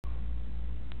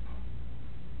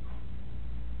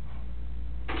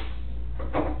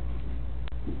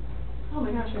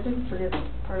gosh, I did forget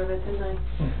part of it, didn't I?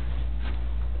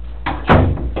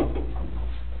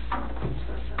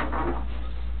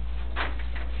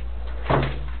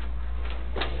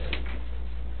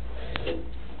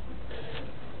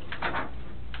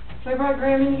 So I brought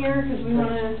Graham in here because we want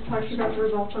to talk to you about the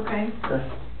results, okay?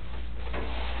 Okay.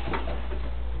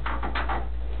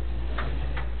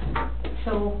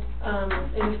 So,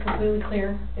 it is completely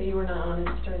clear that you were not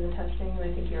honest during the testing, and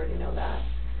I think you already know that.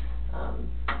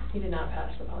 You did not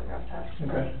pass the polygraph test.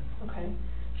 Okay. Okay,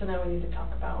 so now we need to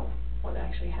talk about what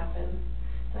actually happened,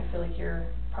 and I feel like you're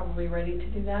probably ready to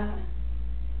do that.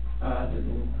 I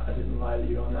didn't lie to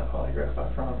you on that polygraph, I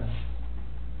promise.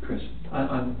 Chris. I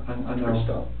know. Chris,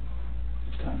 stop.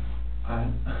 It's time.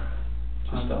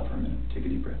 Just I'm stop for a minute. Take a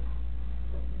deep breath.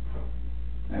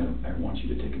 I want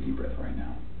you to take a deep breath right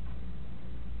now.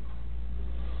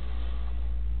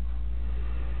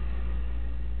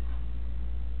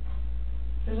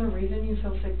 There's a reason you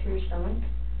feel sick to your stomach,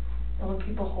 and when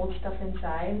people hold stuff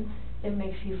inside, it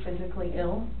makes you physically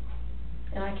ill.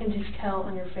 And I can just tell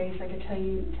on your face, I could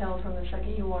tell from the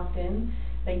second you walked in,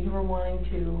 that you were wanting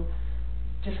to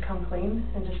just come clean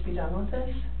and just be done with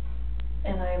this.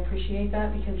 And I appreciate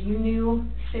that, because you knew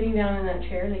sitting down in that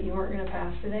chair that you weren't going to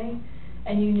pass today,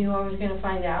 and you knew I was going to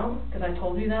find out, because I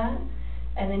told you that,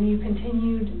 and then you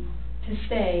continued to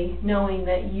stay knowing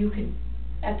that you could,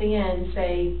 at the end,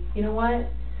 say, you know what,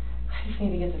 I just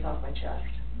need to get this off my chest.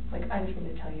 Like, I just need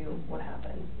to tell you what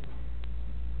happened.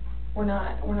 We're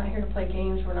not here to play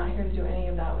games, we're not here to do any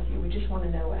of that with you, we just want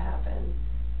to know what happened.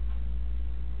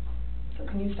 So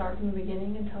can you start from the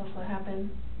beginning and tell us what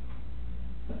happened?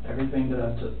 Everything that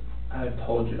I've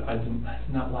told you, I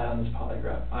did not lie on this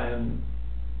polygraph. I don't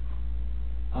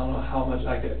know how much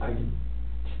I could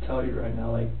tell you right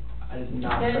now, like, I did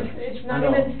not. Yeah, it's not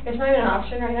even an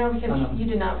option right now, because you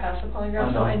did not pass the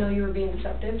polygraph, so I know you were being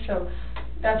deceptive, so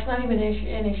that's not even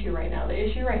an issue right now. The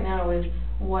issue right now is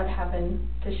what happened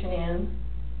to Shanann,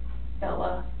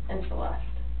 Bella, and Celeste.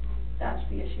 That's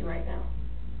the issue right now.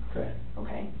 Okay.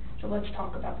 Okay, so let's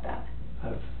talk about that.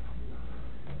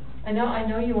 I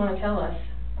know you want to tell us.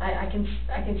 I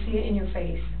can see it in your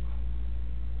face.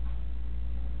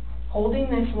 Holding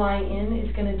this lie in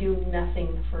is going to do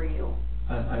nothing for you.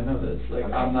 I know this. Like,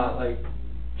 okay. I'm not like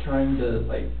trying to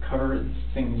like cover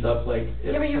things up. Like.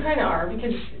 Yeah, but you kind of are,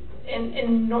 because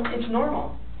it's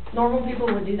normal. Normal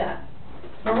people would do that.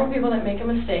 Normal people that make a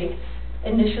mistake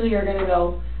initially are going to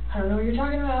go, I don't know what you're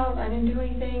talking about. I didn't do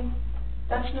anything.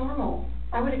 That's normal.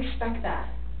 I would expect that.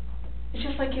 It's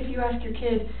just like if you ask your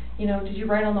kid, you know, did you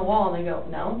write on the wall? And they go,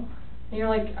 no. And you're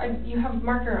like, you have a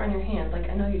marker on your hand. Like,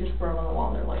 I know you just wrote on the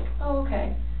wall. And they're like, oh,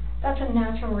 okay. That's a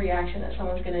natural reaction that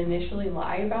someone's going to initially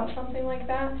lie about something like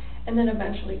that and then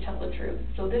eventually tell the truth.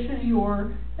 So this is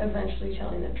your eventually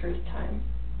telling the truth time.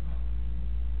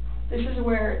 This is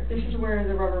where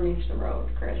the rubber meets the road,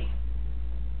 Chris.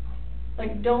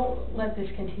 Like, don't let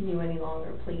this continue any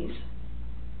longer, please.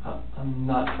 I'm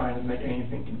not trying to make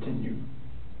anything continue.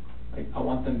 Like, I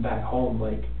want them back home,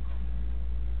 like.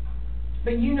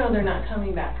 But you know they're not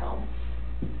coming back home.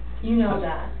 You know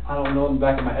that. I don't know in the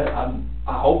back of my head.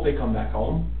 I hope they come back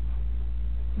home.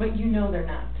 But you know they're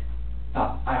not.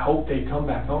 I hope they come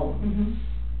back home. Mm-hmm.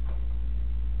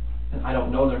 And I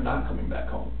don't know they're not coming back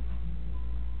home.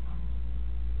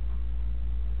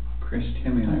 Chris,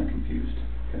 Tammy and I are confused,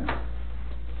 okay?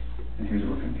 And here's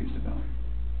what we're confused about.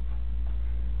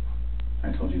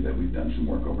 I told you that we've done some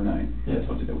work overnight. Yeah. I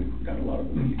told you that we've got a lot of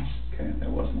leads, okay?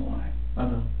 That wasn't a lie. I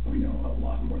know. We know a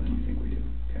lot more than you think we do,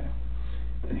 okay?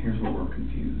 And here's where we're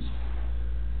confused.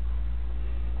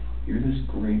 You're this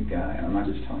great guy, and I'm not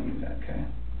just telling you that, okay?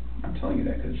 I'm telling you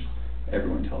that because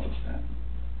everyone tells us that,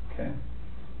 okay?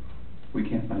 We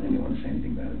can't find anyone to say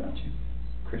anything bad about you.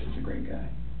 Chris is a great guy.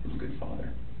 He's a good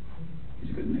father. He's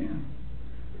a good man.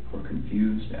 We're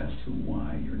confused as to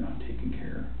why you're not taking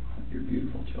care of your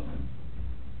beautiful children.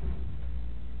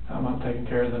 I'm not taking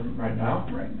care of them right now.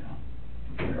 Right now.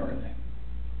 Where are they?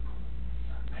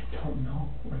 I don't know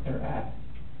where they're at.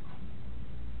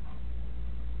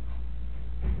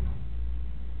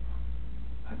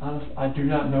 Honestly, I do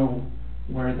not know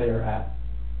where they are at.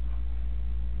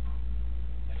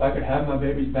 If I could have my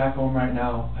babies back home right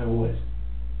now, I would.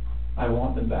 I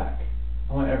want them back.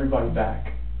 I want everybody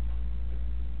back.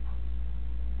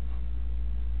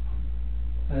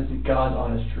 That is the God's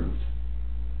honest truth.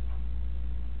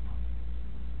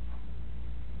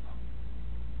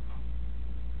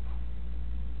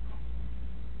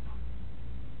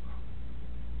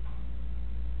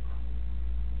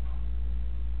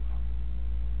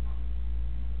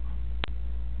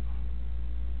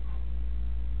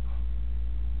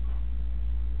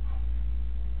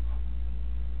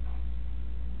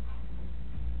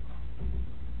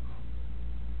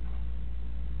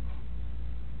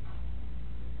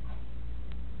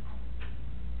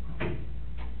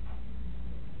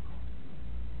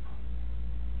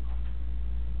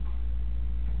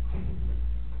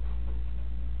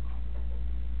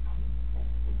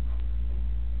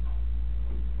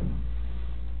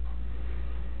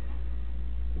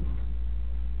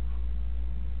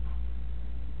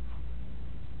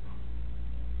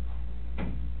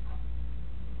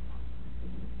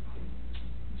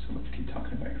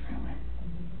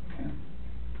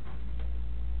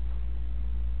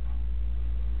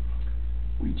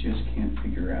 We just can't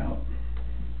figure out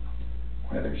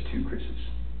why there's two Chris's,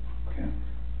 okay?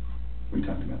 We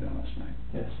talked about that last night.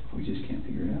 Yes. We just can't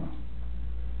figure it out.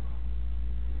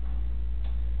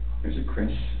 There's a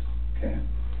Chris, okay?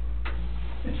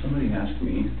 If somebody asked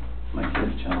me my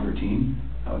kid's child routine,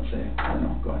 I would say, I don't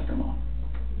know, go ask their mom.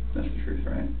 That's the truth,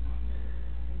 right?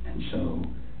 And so,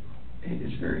 it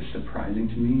is very surprising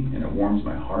to me, and it warms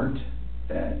my heart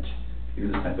that you're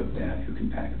the type of dad who can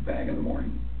pack a bag in the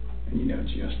morning, and you know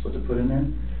just what to put in there,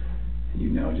 and you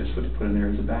know just what to put in there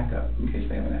as a backup in case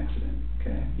they have an accident,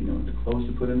 okay? You know what the clothes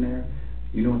to put in there,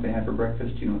 you know what they have for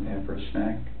breakfast, you know what they have for a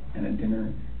snack, and a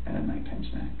dinner, and a nighttime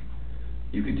snack.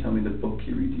 You can tell me the book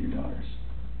you read to your daughters,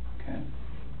 okay?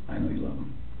 I know you love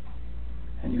them,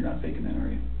 and you're not faking that, are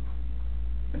you?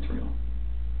 It's real,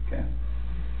 okay?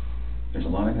 There's a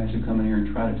lot of guys who come in here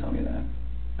and try to tell me that,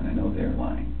 and I know they're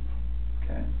lying,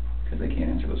 okay? Because they can't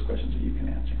answer those questions that you can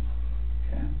answer,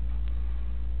 okay?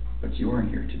 But you are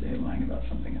here today lying about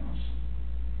something else.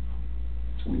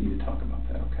 So we need to talk about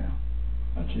that, okay?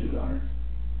 I cheated on her.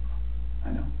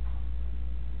 I know.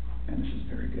 And this is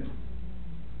very good.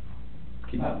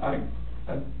 Keep I'm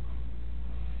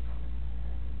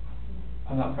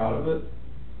not proud of it.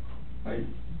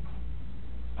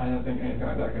 I didn't think anything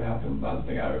like that could happen. I didn't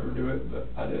think I would ever do it, but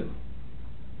I did.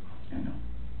 I know.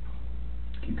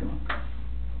 Keep going.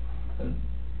 And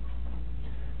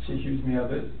she accused me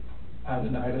of it. I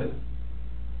denied it.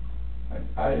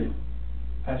 I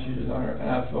cheated on her, and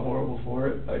I feel horrible for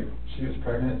it. Like, she was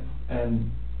pregnant,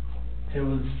 and it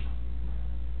was,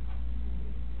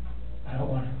 I don't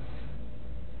want to,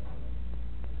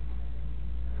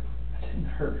 I didn't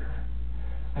hurt her.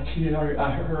 I cheated on her.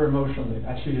 I hurt her emotionally.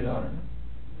 I cheated on her.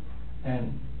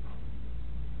 And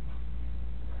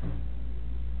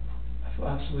I feel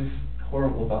absolutely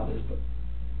horrible about this, but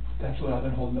that's what I've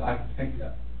been holding.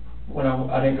 When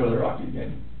I didn't go to the Rockies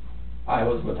game, I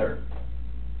was with her.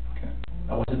 Okay.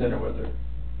 I went to dinner with her.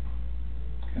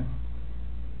 Okay.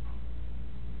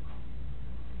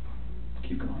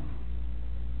 Keep going.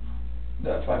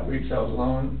 That 5 weeks I was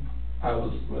alone, I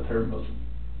was with her most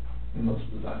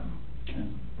of the time. Okay.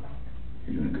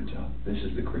 You're doing a good job. This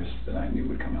is the Chris that I knew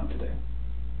would come out today.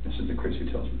 This is the Chris who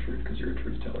tells the truth, because you're a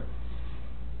truth teller.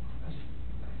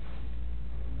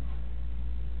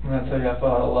 When I tell you I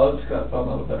fell out of love, it's because I fell in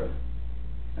love with her.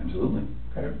 Absolutely.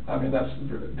 Okay? I mean, that's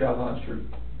God's honest truth.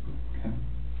 Okay.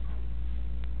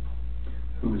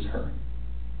 Who is her?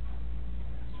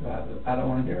 So I don't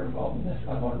want to get her involved in this.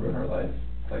 I don't want to ruin her life.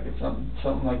 Like, if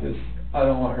something like this, I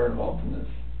don't want her involved in this.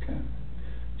 Okay.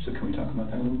 So can we talk about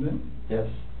that a little bit? Yes.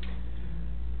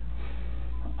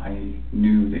 I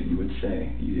knew that you would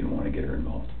say you didn't want to get her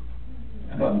involved.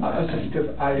 Because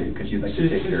you'd like to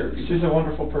take care of people. She's a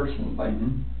wonderful person. Like,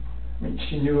 I mean,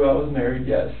 she knew I was married,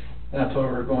 yes. And I told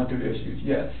her we were going through issues,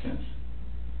 yes. Yes.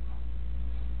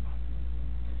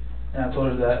 And I told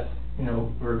her that, we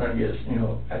were going to get,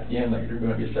 at the end, like, we were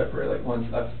going to get separated. Like,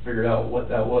 once I figured out what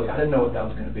that was, I didn't know what that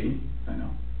was going to be. I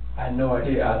know. I had no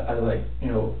idea. I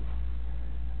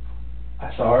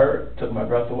I saw her, took my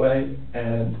breath away,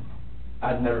 and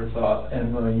I'd never thought in a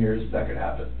million years that could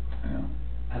happen. I know.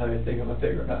 I don't even think I'm a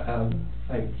figure,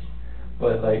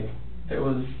 but it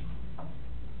was,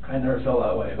 I never felt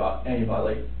that way about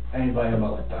anybody in my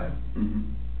lifetime. Mm-hmm.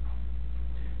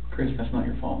 Chris, that's not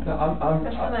your fault. No,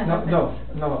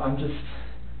 I'm just,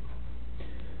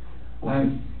 well,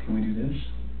 can we do this?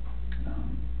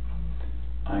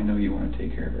 I know you want to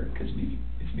take care of her, because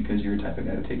it's because you're the type of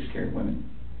guy who takes care of women.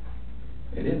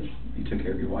 It is. You took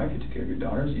care of your wife, you took care of your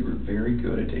daughters, you were very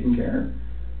good at taking care of her,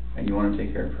 and you want to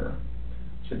take care of her.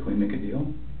 So can we make a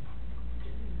deal?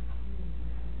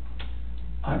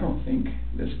 I don't think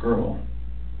this girl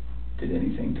did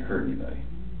anything to hurt anybody,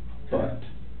 but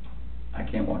I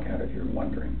can't walk out of here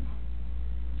wondering.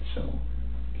 So,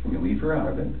 can we leave her out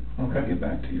of it? Okay. And get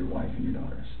back to your wife and your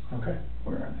daughters? okay.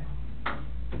 Where are they?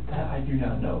 That I do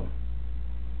not know.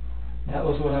 That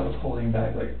was what I was holding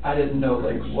back. Like, I didn't know,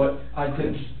 what I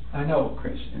did. I know.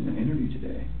 Chris, in the interview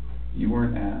today, you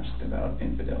weren't asked about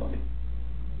infidelity.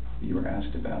 You were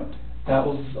asked about... I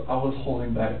was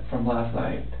holding back from last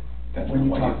night. That's when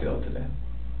not you why you failed today.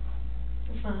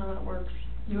 That's not how that works.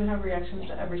 You would have reactions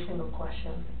to every single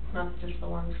question, not just the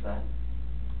ones that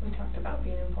we talked about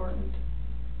being important.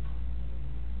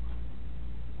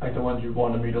 Like the ones you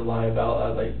wanted me to lie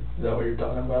about, is that what you're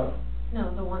talking about?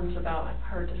 No, the ones about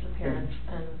her disappearance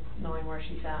and knowing where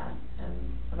she's at,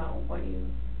 and about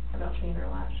seeing her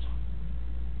last.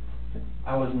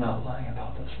 I was not lying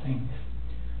about those things.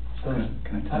 So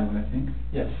Can I tell you what I think?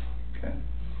 Yes. Okay.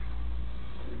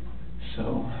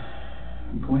 So,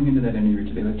 going into that interview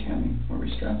today with Tammy, where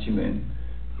we strapped you in,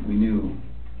 we knew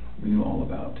We knew all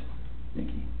about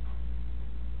Nikki.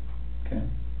 Okay?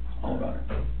 All about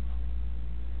her.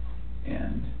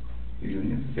 And you're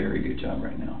doing a very good job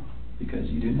right now, because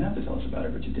you didn't have to tell us about her,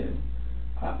 but you did.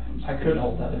 I couldn't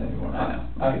hold that in anymore. I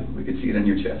know. We could see it in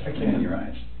your chest I and can't. in your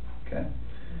eyes. Okay?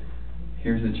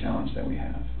 Here's the challenge that we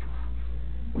have.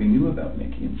 We knew about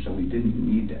Nikki, and so we didn't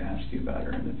need to ask you about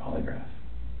her in the polygraph.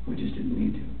 We just didn't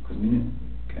need to, because we knew.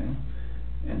 Okay?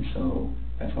 And so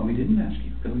that's why we didn't ask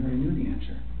you, because we already knew the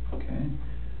answer. Okay?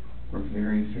 We're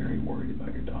very, very worried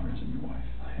about your daughters and your wife.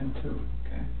 I am too.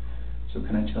 Okay? So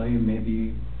can I tell you,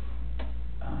 maybe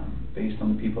based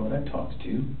on the people that I've talked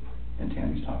to, and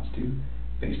Tammy's talked to,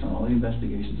 based on all the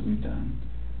investigations we've done,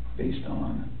 based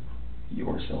on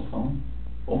your cell phone,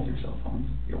 both your cell phones,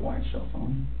 your wife's cell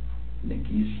phone,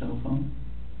 Nikki's cell phone,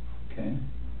 okay,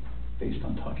 based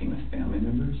on talking with family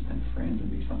members and friends,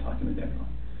 and based on talking with everyone,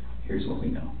 here's what we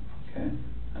know, okay?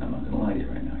 And I'm not going to lie to you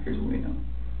right now. Here's what we know,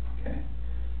 okay?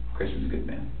 Chris is a good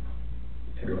man.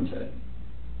 Everyone said it,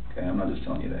 okay? I'm not just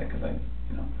telling you that because I,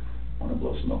 want to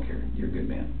blow smoke here. You're a good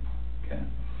man, okay?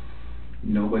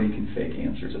 Nobody can fake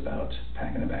answers about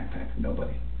packing a backpack.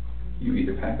 Nobody. You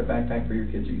either pack a backpack for your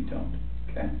kids or you don't,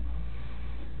 okay?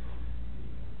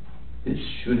 This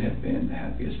should have been the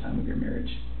happiest time of your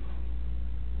marriage,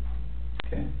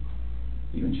 okay?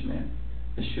 You and Shanann.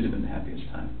 This should have been the happiest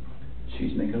time.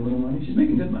 She's making a little money. She's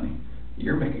making good money.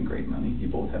 You're making great money. You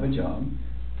both have a job.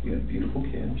 You have beautiful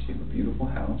kids. You have a beautiful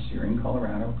house. You're in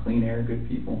Colorado. Clean air, good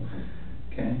people,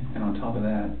 okay? And on top of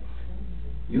that,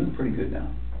 you look pretty good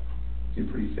now. You're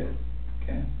pretty fit,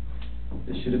 okay?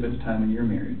 This should have been a time in your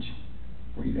marriage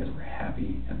where you guys were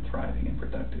happy and thriving and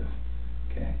productive,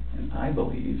 okay? And I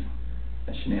believe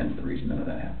that Shanann's the reason none of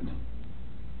that happened.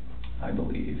 I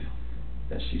believe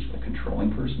that she's a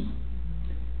controlling person.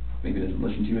 Maybe doesn't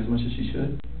listen to you as much as she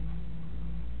should.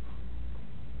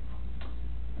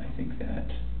 I think that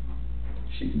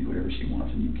she can do whatever she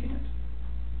wants and you can't.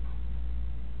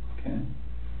 Okay?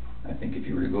 I think if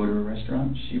you were to go to a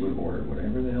restaurant, she would order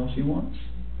whatever the hell she wants.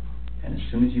 And as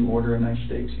soon as you order a nice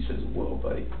steak, she says, whoa,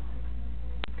 buddy.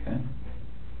 Okay?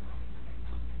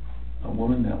 A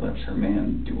woman that lets her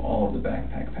man do all of the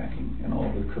backpack packing and all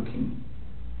of the cooking.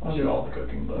 I'll do all the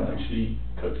cooking, but Well, she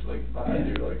cooks I yeah.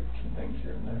 do some things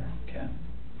here and there. Okay.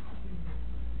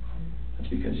 That's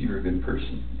because you're a good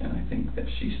person, and I think that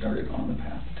she started on the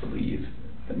path to leave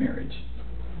the marriage.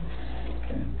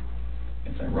 Okay?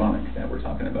 It's ironic that we're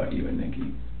talking about you and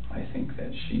Nikki. I think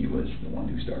that she was the one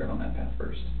who started on that path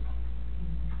first.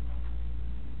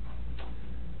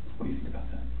 What do you think about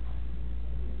that?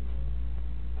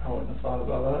 I wouldn't have thought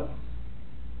about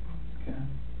Okay.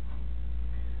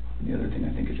 And the other thing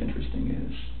I think is interesting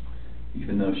is,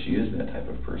 even though she is that type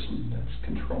of person that's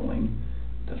controlling,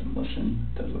 doesn't listen,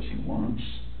 does what she wants,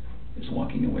 is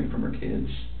walking away from her kids,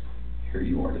 here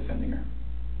you are defending her.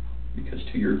 Because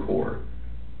to your core,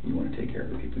 you want to take care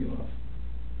of the people you love.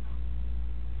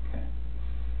 Okay.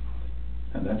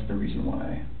 And that's the reason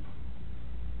why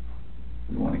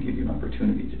we want to give you an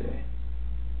opportunity today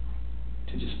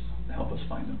to just help us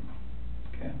find them.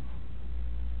 Okay?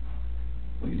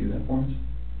 Will you do that for us? that.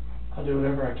 I'll do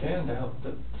whatever I can to help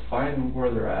to find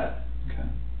where they're at. Okay.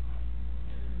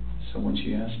 So when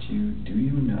she asked you, do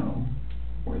you know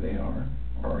where they are,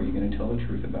 or are you going to tell the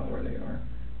truth about where they are,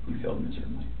 you failed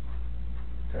miserably.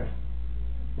 Okay.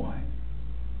 Why?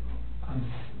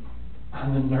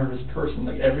 I'm a nervous person.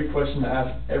 Like every question I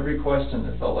asked, every question,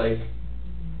 it felt like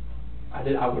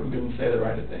I wouldn't say the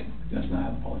right thing. That's not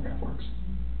how the polygraph works.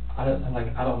 I don't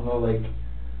know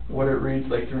what it reads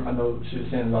like. I know she was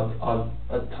saying about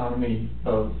the autonomy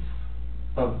of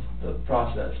the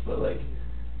process, but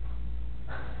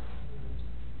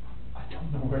I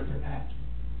don't know where they're at.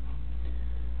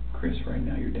 Chris, right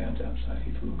now your dad's outside.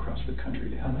 He flew across the country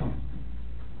to help I know. you.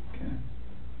 Okay?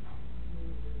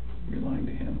 You're lying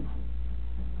to him.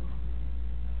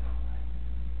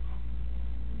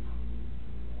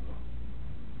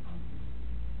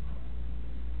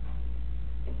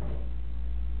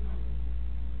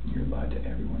 You lied to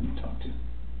everyone you talked to.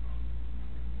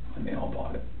 And they all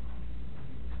bought it.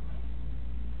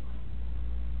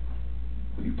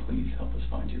 Will you please help us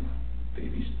find your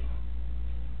babies?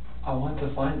 I want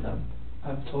to find them.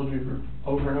 I've told you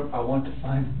over and over, I want to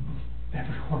find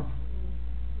everyone.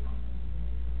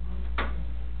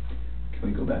 Can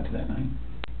we go back to that night?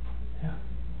 Yeah.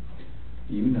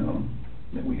 You know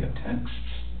that we have texts,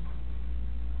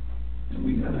 and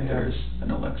we know that Yeah. there's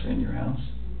an Alexa in your house,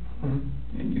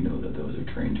 Mm-hmm. and you know that those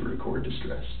are trained to record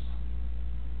distress.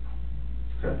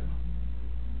 Okay.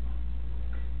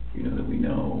 You know that we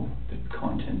know the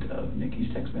content of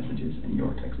Nikki's text messages and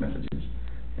your text messages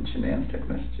and Shanann's text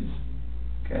messages.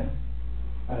 Okay?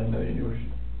 I didn't know you knew where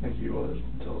Nikki was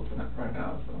until right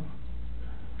now, so.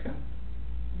 Okay.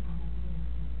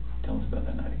 Tell us about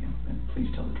that night again, and please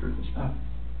tell the truth this time.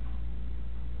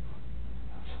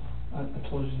 I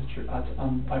told you the truth.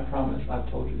 I promise I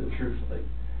told you the truth. Like,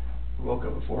 we woke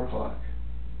up at 4 o'clock.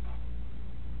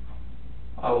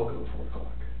 I woke up at 4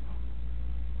 o'clock.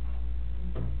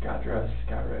 Got dressed,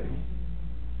 got ready.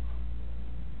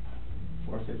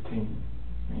 4:15,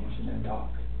 me and Shannon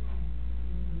talked.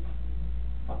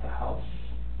 About the house,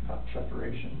 about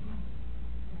separation.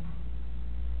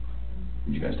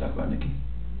 Did you guys talk about Nikki?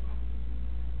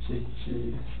 She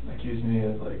accused me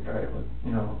of like, alright, well,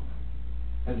 you know,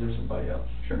 is there somebody else?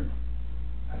 Sure.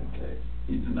 I didn't say it.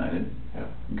 You denied it? Yeah.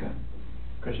 Okay.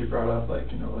 Because she brought up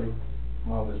like, you know, like,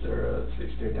 why was there a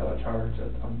 $68 charge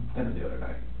on dinner the other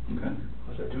night? Okay.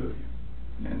 Was there 2 of you?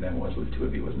 And that was with 2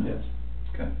 of you, wasn't it? Yes.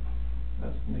 Okay.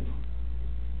 That's Nikki.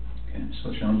 Okay, so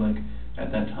it sounds like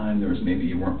at that time there was maybe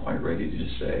you weren't quite ready to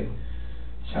just say,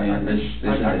 man, this is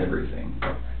everything.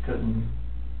 I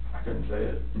couldn't say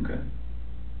it. Okay.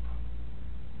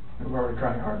 We were already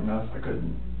crying hard enough. I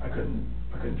couldn't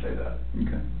say that.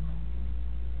 Okay.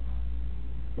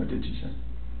 What did you say?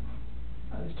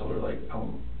 I just told her like,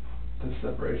 this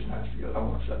separation has to go. I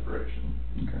want separation.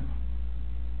 Okay.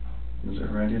 Was it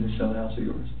her idea to sell the house or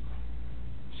yours?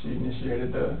 She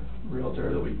initiated the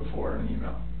realtor the week before in an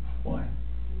email. Why?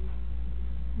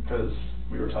 Because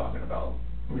we were talking about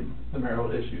the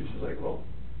marital issues. She's like, well,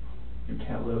 you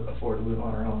can't afford to live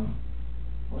on her own.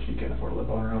 Well, she can't afford to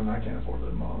live on her own, and I can't afford to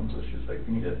live on my own. So she was like,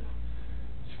 we need to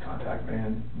just contact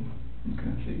Van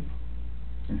and see.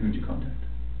 And who'd you contact?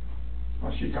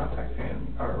 Well, she contacted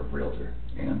Ann, our realtor.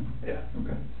 Ann? Yeah.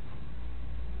 Okay.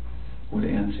 Would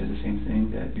Ann say the same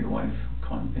thing, that your wife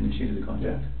initiated the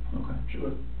contact? Yeah. Okay. She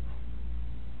would.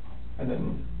 And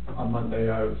then on Monday,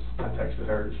 I texted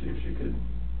her to see if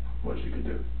what she could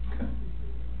do. Okay.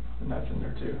 And that's in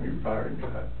there too. You probably already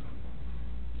knew that.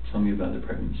 Tell me about the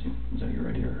pregnancy. Was that your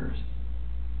idea or hers?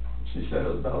 She said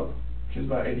she was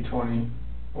about 80-20.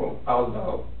 Well,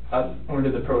 when we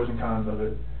did the pros and cons of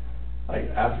it, like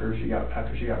after she got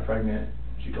pregnant,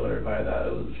 she told everybody that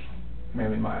it was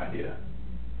mainly my idea.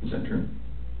 Is that true?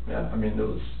 Yeah, I mean,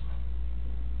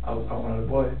 I wanted a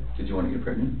boy. Did you want to get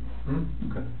pregnant? Hmm?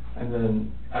 Okay. And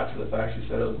then after the fact, she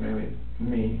said it was mainly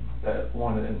me that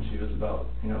wanted it, and she was about,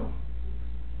 you know,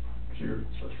 she was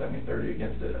 70-30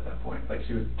 against it at that point. Like,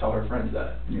 she would tell her friends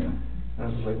that. Yeah. And I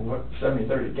was just like, what,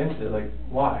 70-30 against it? Like,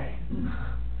 why? Mm.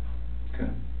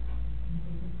 Okay.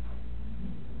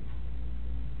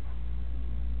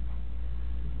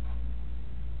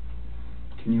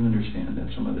 Can you understand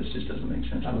that some of this just doesn't make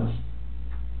sense to us?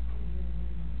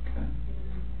 Okay.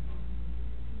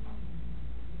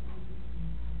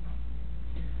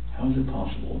 How is it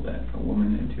possible that a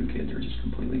woman and 2 kids are just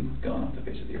completely gone off the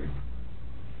face of the earth?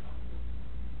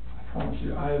 I promise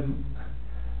you, I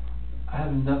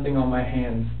have nothing on my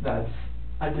hands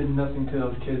I did nothing to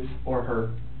those kids or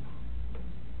her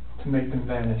to make them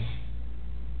vanish.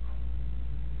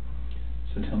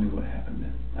 So tell me what happened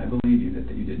then. I believe you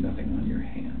that you did nothing on your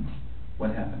hands.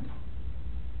 What happened?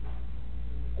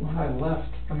 When I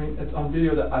left, I mean, it's on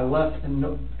video that I left and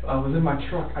I was in my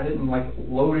truck. I didn't like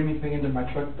load anything into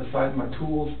my truck besides my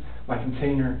tools, my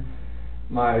container,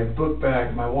 my book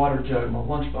bag, my water jug, my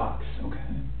lunchbox. Okay.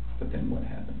 But then what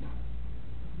happened?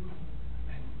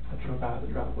 I drove out of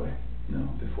the driveway. No,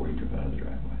 before you drove out of the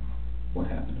driveway. What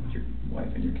happened with your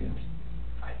wife and your kids?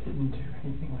 I didn't do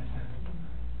anything like that.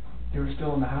 They were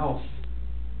still in the house.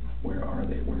 Where are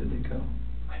they? Where did they go?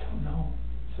 I don't know,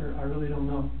 sir. I really don't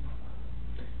know.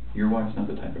 Your wife's not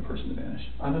the type of person to vanish.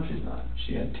 I know she's not.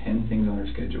 She had 10 things on her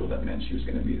schedule that meant she was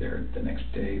going to be there the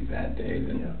next day, that day,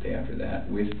 the day after that,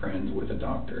 with friends, with a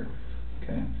doctor.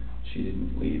 Okay? She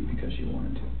didn't leave because she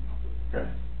wanted to. Okay.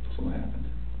 So what happened?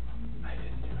 I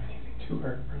didn't do anything to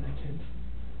her or the kids.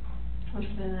 Was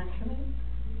it an accident?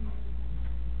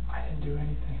 I didn't do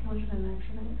anything. Was it an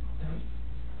accident?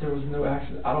 There was no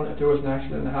accident. I don't know if there was an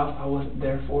accident in the house. I wasn't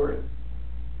there for it.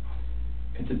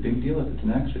 It's a big deal if it's an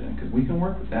accident, because we can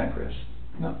work with that, Chris.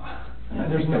 No. And I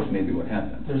think that's maybe what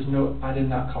happened. I did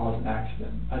not cause an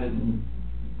accident. I didn't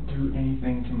do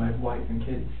anything to my wife and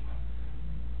kids.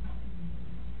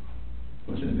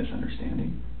 Was it a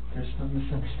misunderstanding? There's no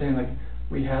misunderstanding. Like,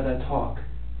 we had that talk.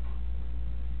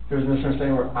 There was a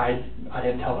misunderstanding where I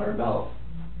didn't tell her about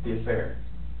the affair.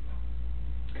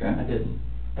 Okay. I didn't.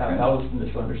 That was the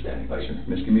misunderstanding. Like, sure.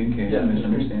 Miscommunication, yeah,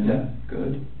 misunderstanding. Yeah.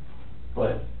 Good.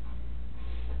 But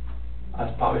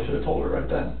I probably should have told her right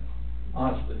then,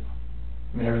 honestly.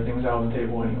 I mean, everything was out on the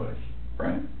table anyways.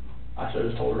 Right. I should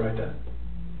have just told her right then.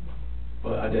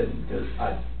 But I didn't, because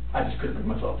I just couldn't bring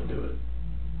myself to do it.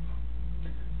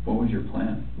 What was your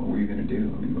plan? What were you gonna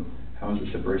do? I mean, how is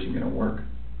the separation gonna work?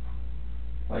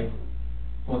 Like,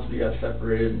 once we got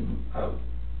separated, I would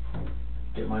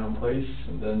get my own place,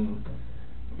 and then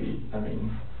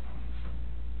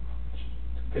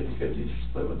 50-50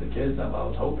 split with the kids, that's what I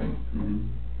was hoping. Mm-hmm.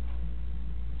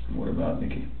 And what about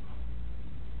Nikki?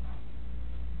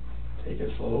 Take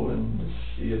it slow and just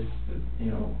see if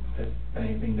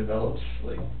anything develops,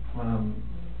 like, when I'm,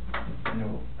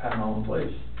 at my own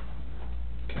place.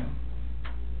 Okay.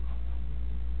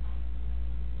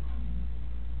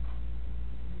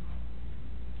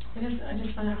 I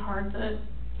just find it hard to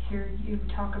hear you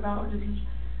talk about just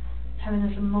having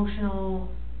this emotional,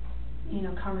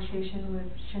 conversation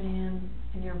with Shanann,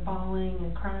 and you're bawling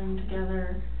and crying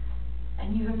together,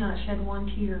 and you have not shed one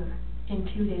tear in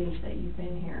 2 days that you've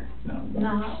been here.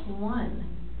 Not one.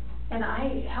 And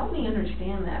help me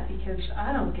understand that, because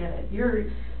I don't get it.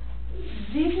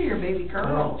 These are your baby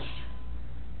girls,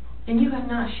 and you have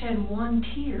not shed one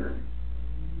tear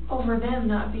over them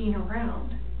not being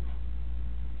around.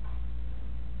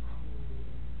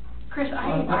 Chris,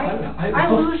 I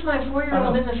lose my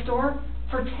 4-year-old in the store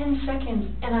for 10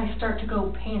 seconds, and I start to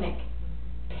go panic.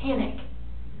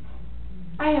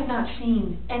 I have not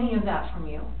seen any of that from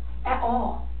you at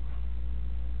all.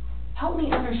 Help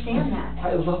me understand that.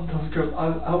 I love those girls.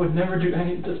 I would never do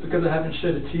anything just because I haven't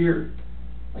shed a tear.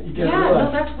 Like, you yeah,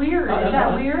 no, that's weird. Is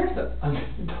that weird?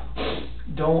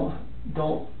 Don't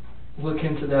look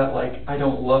into that like I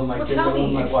don't love my kids. Tell me, I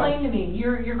love my wife. explain to me.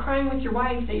 You're crying with your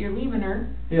wife that you're leaving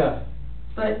her. Yeah.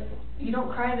 But you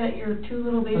don't cry that your 2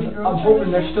 little baby girls I'm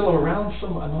hoping they're still around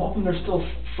somewhere. I'm hoping they're still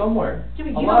somewhere. Yeah,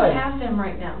 but you alive. don't have them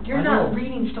right now. You're not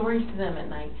reading stories to them at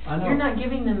night. I know. You're not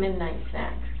giving them midnight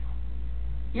snacks.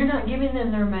 You're not giving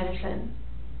them their medicine.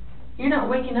 You're not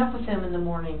waking up with them in the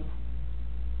morning.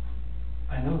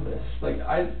 I know this.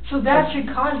 So that should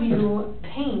cause you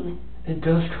pain. It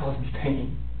does cause me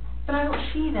pain. But I don't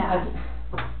see that.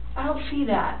 I don't see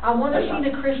that. I want to see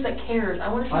the Chris that cares.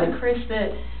 I want to see the Chris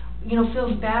that,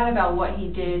 feels bad about what he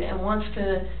did and wants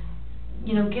to,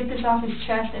 get this off his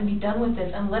chest and be done with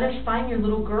this. And let us find your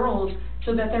little girls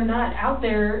so that they're not out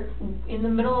there in the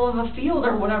middle of a field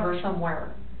or whatever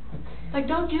somewhere. Like,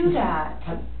 don't do that.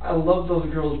 I love those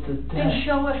girls to death. Then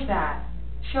show us that.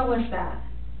 Show us that.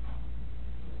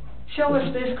 Show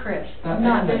us this Chris,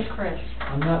 not this Chris.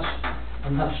 I'm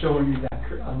not showing you that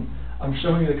Chris. I'm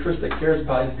showing you the Chris that cares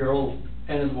about his girls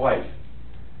and his wife.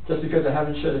 Just because I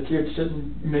haven't shed a tear, it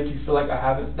shouldn't make you feel like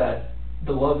that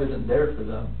the love isn't there for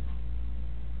them.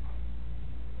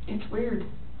 It's weird.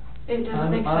 It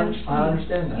doesn't make sense to me. I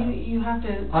understand that. You have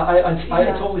to.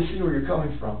 I totally see where you're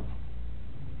coming from.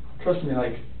 Trust me,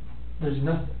 there's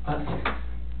nothing.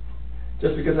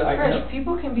 Just because Chris,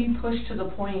 people can be pushed to the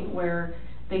point where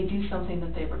they do something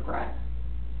that they regret.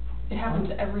 It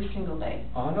happens every single day.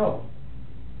 I know.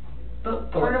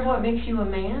 But part of what makes you a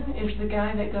man is the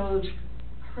guy that goes,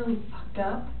 I really fucked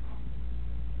up,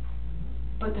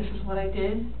 but this is what I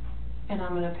did, and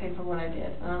I'm going to pay for what I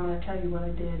did, and I'm going to tell you what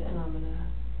I did, and I'm going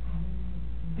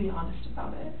to be honest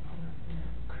about it.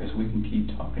 Chris, we can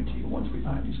keep talking to you once we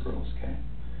find these girls, okay?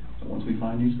 So once we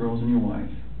find these girls and your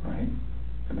wife, right,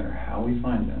 no matter how we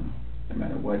find them, no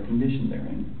matter what condition they're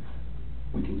in,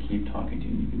 we can keep talking to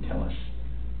you, and you can tell us,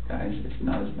 guys, it's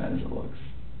not as bad as it looks.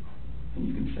 And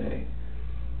you can say,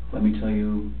 let me tell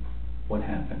you what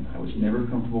happened. I was never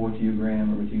comfortable with you,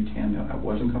 Graham, or with you, Tam. No, I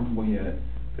wasn't comfortable yet,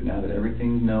 but now that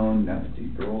everything's known, now that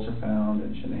these girls are found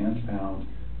and Shanann's found,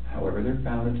 however they're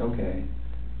found, it's okay.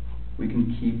 We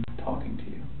can keep talking to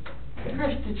you. Okay?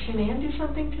 Chris, did Shanann do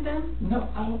something to them? No,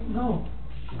 I don't know.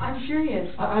 I'm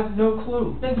serious. I have no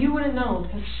clue. No, you would have known,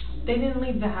 because they didn't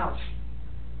leave the house.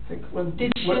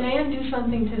 Did Shanann do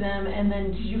something to them, and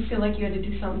then did you feel like you had to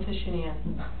do something to Shanann?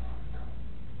 No,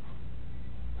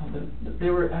 they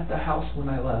were at the house when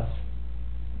I left.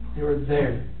 They were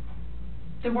there.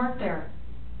 They weren't there.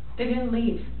 They didn't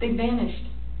leave. They vanished.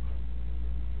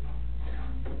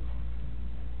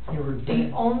 They were dead.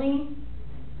 The only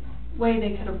way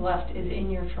they could have left is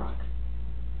in your truck.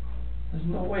 There's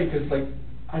no way, because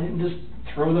I didn't just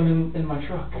throw them in my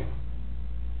truck.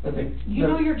 You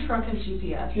know your truck has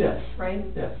GPS, yes, right?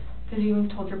 Yes. Because you even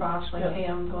told your boss, yes. Hey,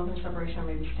 I'm going through separation, I'm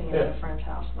maybe staying yes. at a friend's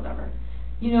house, whatever.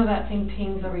 You know that thing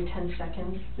pings every 10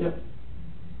 seconds? Yep.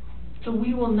 So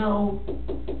we will know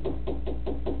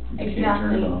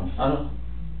exactly I know.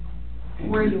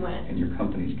 where you went. And your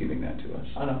company's giving that to us.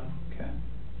 I know. Okay.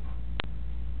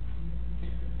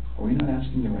 Are we not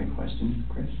asking the right questions,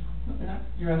 Chris? No,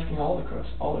 you're asking all the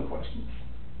questions.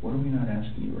 What are we not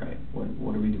asking you right?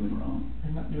 What are we doing wrong?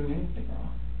 You're not doing anything wrong.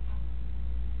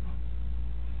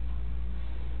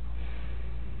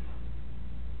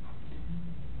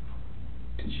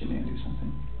 Shanann do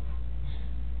something?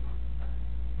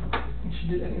 If she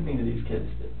did anything to these kids,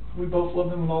 we both love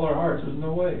them with all our hearts. There's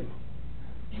no way.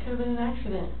 It could have been an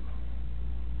accident.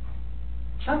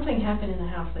 Something happened in the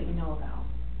house that you know about.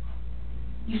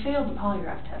 You failed the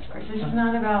polygraph test, Chris. This is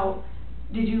not about,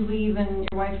 did you leave and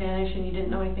your wife vanished and you didn't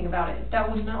know anything about it. That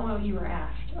was not what you were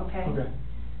asked, okay? Okay.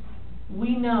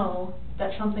 We know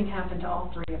that something happened to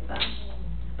all three of them.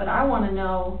 But I want to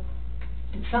know,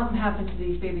 did something happen to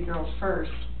these baby girls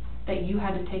first that you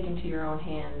had to take into your own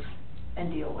hands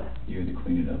and deal with? You had to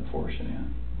clean it up for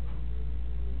Shanann.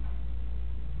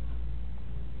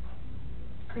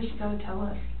 Chris, you gotta tell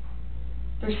us.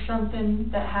 There's something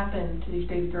that happened to these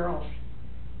baby girls.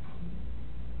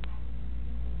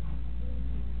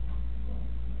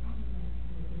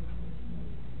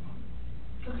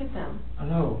 Look at them. I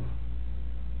know.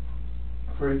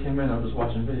 Before you came in, I was just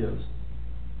watching videos.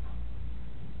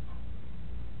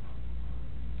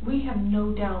 We have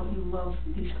no doubt you love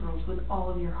these girls with all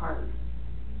of your heart.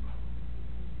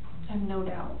 I have no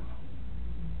doubt.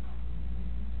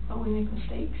 But we make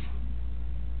mistakes.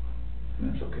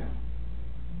 And that's okay.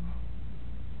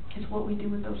 It's what we do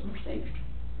with those mistakes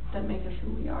that make us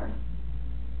who we are.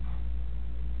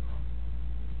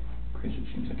 Chris, it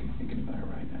seems like you're thinking about it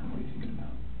right now. What are you thinking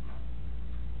about?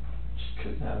 She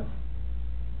couldn't have.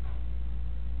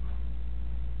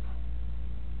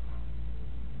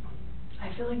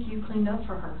 I feel like you cleaned up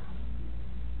for her.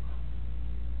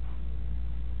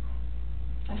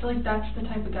 I feel like that's the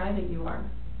type of guy that you are.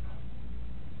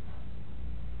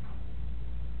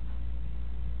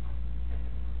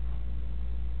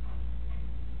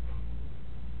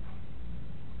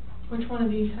 Which one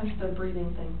of these has the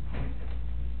breathing thing?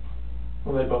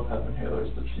 Well, they both have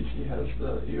inhalers, but Cece has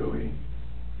the EOE.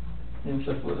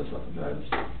 Encephalitis esophagitis.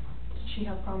 Did she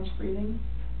have problems breathing?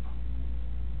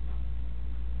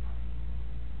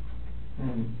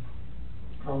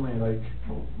 Only like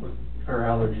with her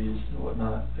allergies and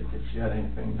whatnot, like if she had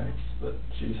anything nice, but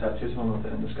she's home with the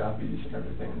endoscopies and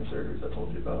everything and the surgeries I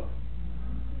told you about.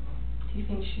 Do you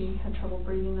think she had trouble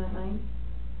breathing that night?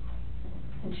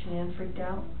 And Shanann freaked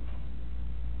out?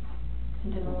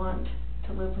 And didn't want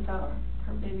to live without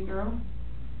her baby girl?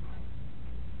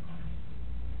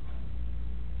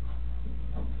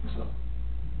 I don't think so.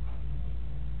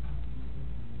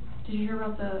 Did you hear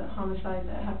about the homicide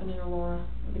that happened in Aurora,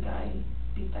 where the guy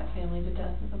beat that family to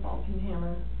death with a ball-peen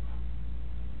hammer?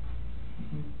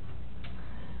 Mm-hmm.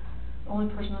 The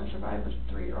only person that survived was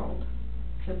a 3-year-old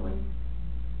sibling.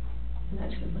 And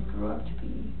that sibling grew up to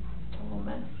be a total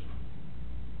mess.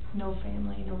 No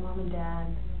family, no mom and dad,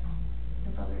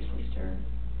 no brother or sister,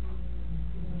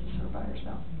 just her by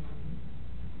herself.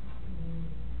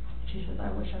 She says,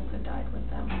 I wish I would have died with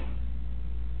them.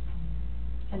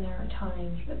 And there are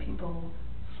times that people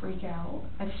freak out.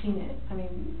 I've seen it. I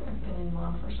mean, I've been in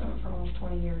law enforcement for almost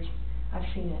 20 years. I've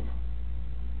seen it.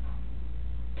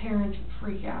 Parents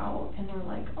freak out and they're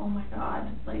like, oh my God,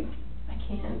 like, I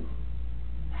can't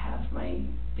have my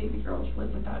baby girls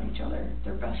live without each other.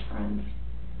 They're best friends.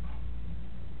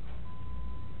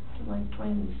 They're like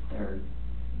twins. They're,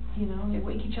 you know, they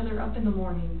wake each other up in the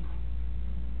morning.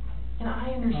 And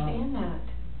I understand that.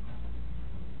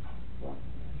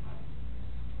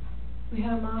 We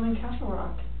had a mom in Castle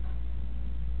Rock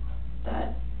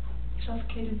that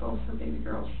suffocated both her baby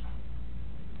girls.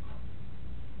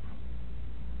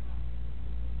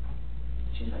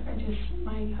 She's like,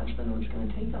 my husband was going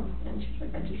to take them, and she's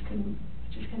like, I just couldn't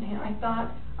handle. I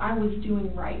thought I was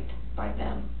doing right by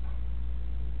them.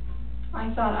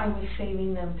 I thought I was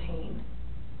saving them pain.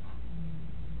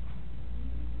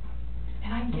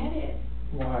 And I get it.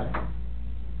 Why?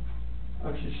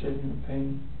 How's she saving the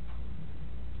pain?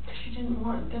 Because she didn't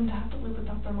want them to have to live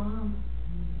without their mom.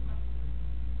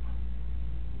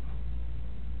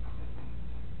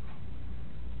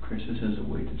 Chris, this is a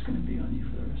weight that's going to be on you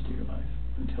for the rest of your life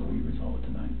until we resolve it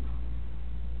tonight.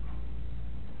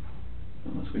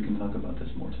 Unless we can talk about this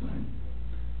more tonight,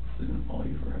 this is going to follow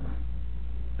you forever.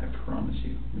 I promise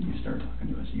you, when you start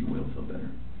talking to us, you will feel better.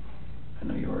 I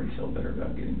know you already feel better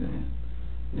about getting the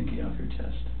Nikki off your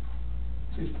chest.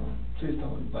 Please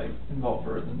don't like involve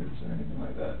her in the news or anything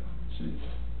like that. She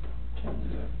can't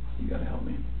do that. You gotta help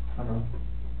me. I know.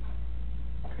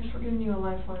 Chris, we're giving you a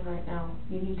lifeline right now.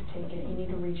 You need to take it. You need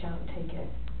to reach out and take it.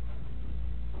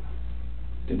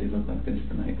 Did they look like this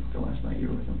the last night you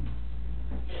were with them?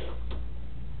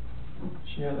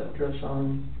 She had that dress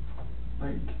on,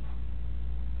 like,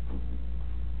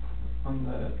 on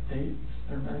the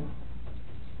 8th or 9th.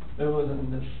 It wasn't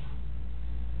in this,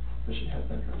 but she had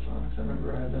that dress on. 'Cause I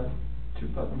remember I had 2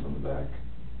 buttons on the back.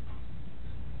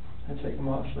 I'd take them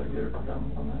off so I could get her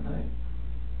pajamas on that night.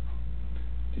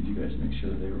 Did you guys make sure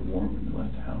that they were warm when you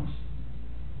left the house?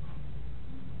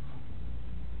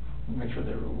 Make sure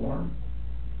they were warm.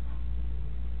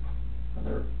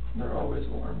 They're always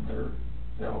warm.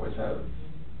 They always have,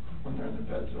 when they're in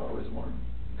their beds, they're always warm.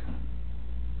 Okay.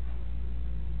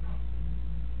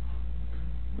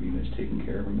 Were you guys taking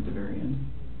care of them at the very end?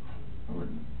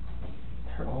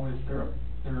 They're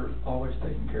always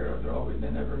taken care of. They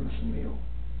never miss a meal.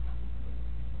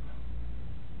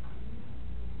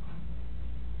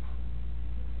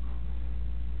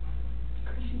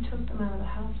 Chris, you took them out of the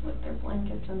house with their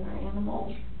blankets and their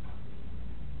animals.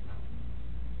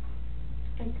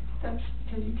 Like, that's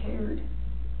because you cared.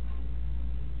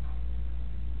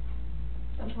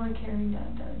 That's what a caring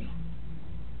dad does.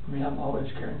 I mean, I'm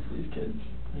always caring for these kids.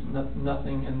 There's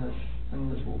nothing in this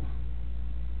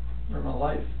for my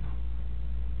life.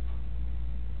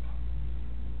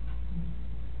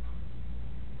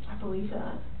 I believe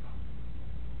that.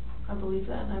 I believe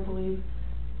that, and I believe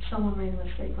someone made a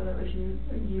mistake, whether it was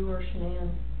you or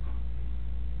Shanann.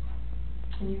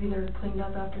 And you either cleaned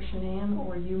up after Shanann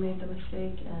or you made the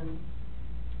mistake, and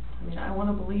I mean, I want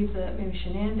to believe that maybe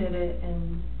Shanann did it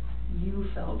and you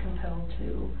felt compelled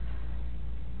to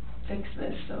fix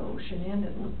this so Shanann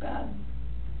didn't look bad.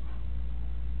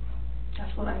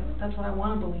 That's what I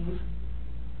want to believe.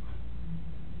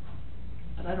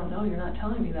 But I don't know, you're not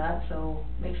telling me that, so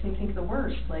it makes me think the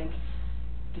worst. Like,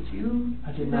 did you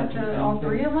I did not do anything. all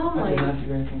three of them? I did Like, not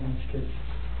do anything to these kids.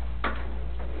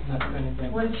 Not do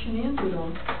anything. what did Shanann do to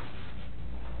them?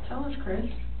 Tell us, Chris.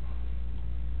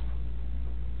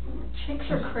 Chicks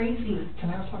are crazy. Can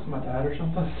I talk to my dad or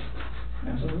something?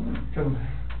 Absolutely. Do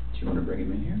you want to bring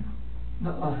him in here?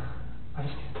 No, I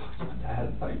just need to talk to my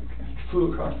dad. Like, he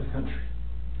flew across the country.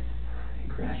 Hey,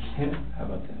 Chris, I can't. How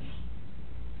about this?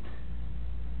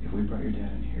 If we brought your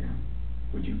dad in here,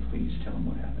 would you please tell him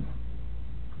what happened?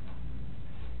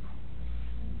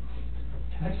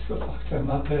 Can I just go talk to him?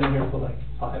 I've been in here for like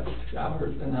 5 or 6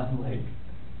 hours and I'm late.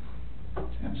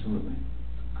 Absolutely.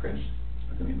 Chris,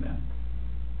 look at me, man.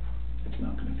 It's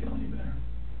not going to feel any better.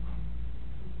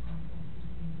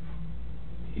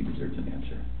 He deserves an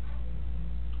answer.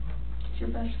 It's your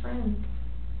best friend.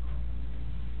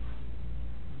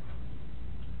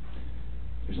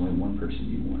 There's only one person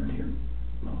you wanted here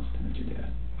most, and that's your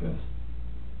dad. Yes.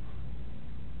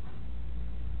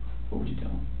 What would you tell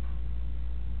him?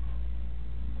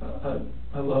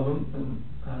 I love him, and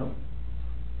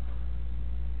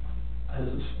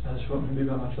I just want him to be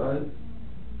by my side.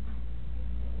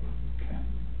 Okay.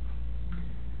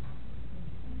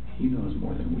 He knows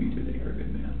more than we do that you're a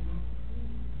good man.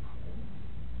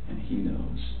 And he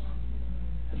knows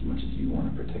as much as you want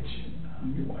to protect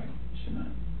your wife,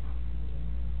 Shanann.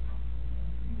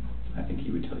 I think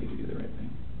he would tell you to do the right thing.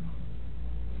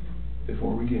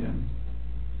 Before we get him.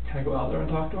 Can I go out there and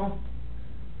talk to him?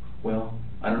 Well,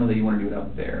 I don't know that you want to do it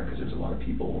out there because there's a lot of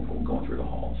people going through the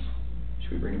halls.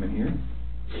 Should we bring him in here?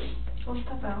 We'll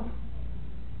step out.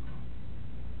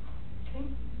 Okay?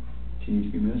 Can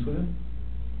you 2 minutes with him?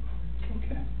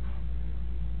 Okay.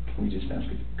 Can we just ask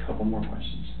a couple more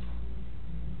questions?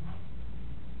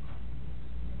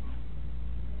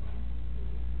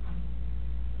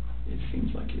 It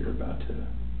seems like you're about to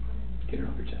get it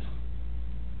off your chest.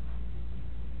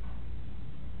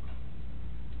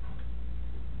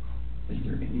 Is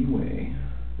there any way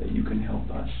that you can help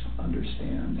us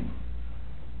understand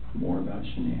more about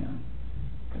Shanann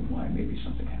and why maybe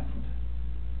something happened,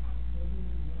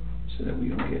 so that we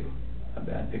don't get a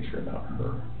bad picture about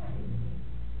her?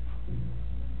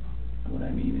 And what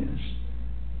I mean is,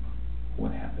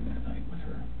 what happened that night with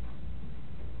her?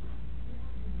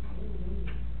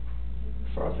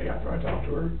 As far as like after I talked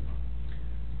to her?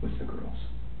 With the girls.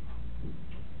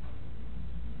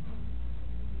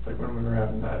 Like when we were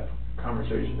having that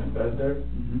conversation in bed there.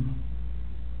 Mm-hmm.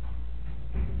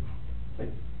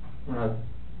 Like when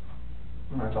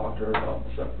I talked to her about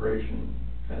the separation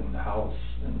and the house,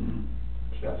 and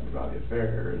she asked me about the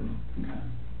affair, and Okay.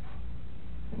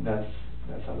 and that's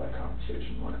how that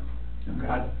conversation went.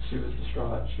 Okay. She was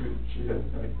distraught. She had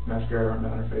like mascara running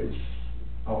down her face,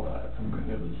 all that. I mean,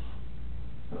 it was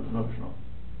emotional.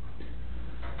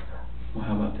 Well,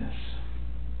 how about this?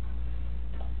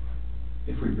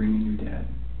 If we bring in your dad,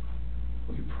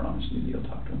 will you promise me that you'll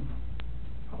talk to him?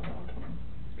 I'll talk to him.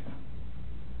 Okay.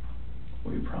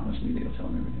 Will you promise me that you'll tell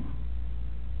him everything?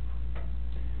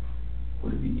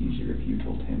 Would it be easier if you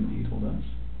told him and he told us?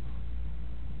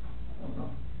 I don't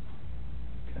know.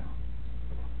 Okay.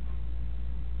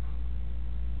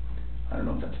 I don't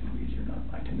know if that's going to be easy or not.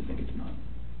 I tend to think it's not.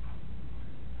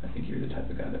 I think you're the type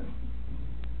of guy that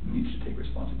needs to take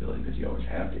responsibility, because you always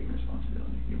have taken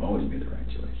responsibility. You've always made the right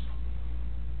choice.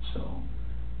 So,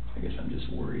 I guess I'm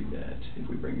just worried that if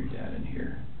we bring your dad in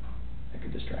here, that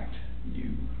could distract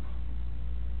you.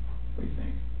 What do you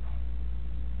think?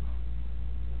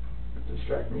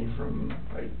 Distract me from,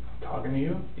 like, talking to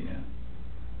you? Yeah.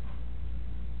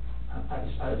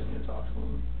 I just need to talk to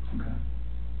him. Okay.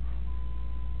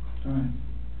 All right.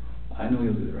 I know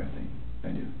you'll do the right thing. I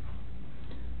do.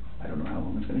 I don't know how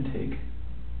long it's going to take.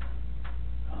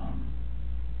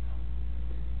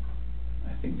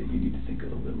 I think that you need to think a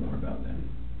little bit more about that.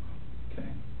 Okay?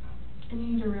 And you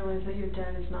need to realize that your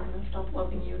dad is not going to stop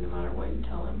loving you no matter what you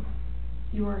tell him.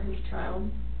 You are his child,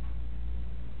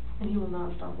 and he will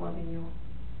not stop loving you.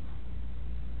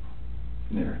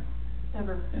 Never.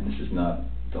 Ever. And this is not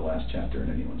the last chapter in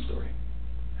anyone's story.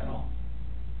 At all.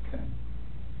 Okay?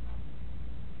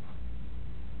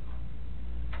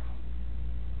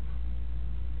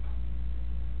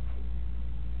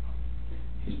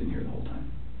 He's been here the whole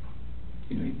time.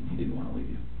 You know, he didn't want to leave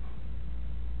you.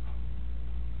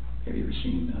 Have you ever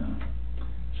seen,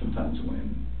 sometimes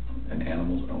when an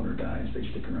animal's owner dies, they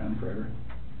stick around forever?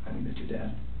 I think that's your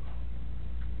dad.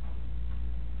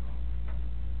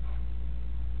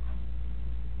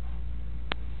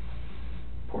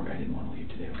 Poor guy didn't want to leave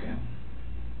today, okay?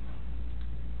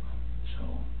 So,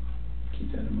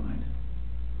 keep that in mind.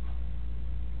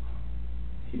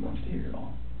 He wants to hear it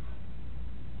all.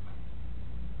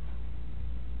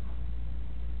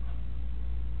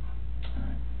 All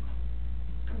right.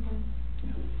 Okay.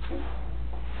 Yeah.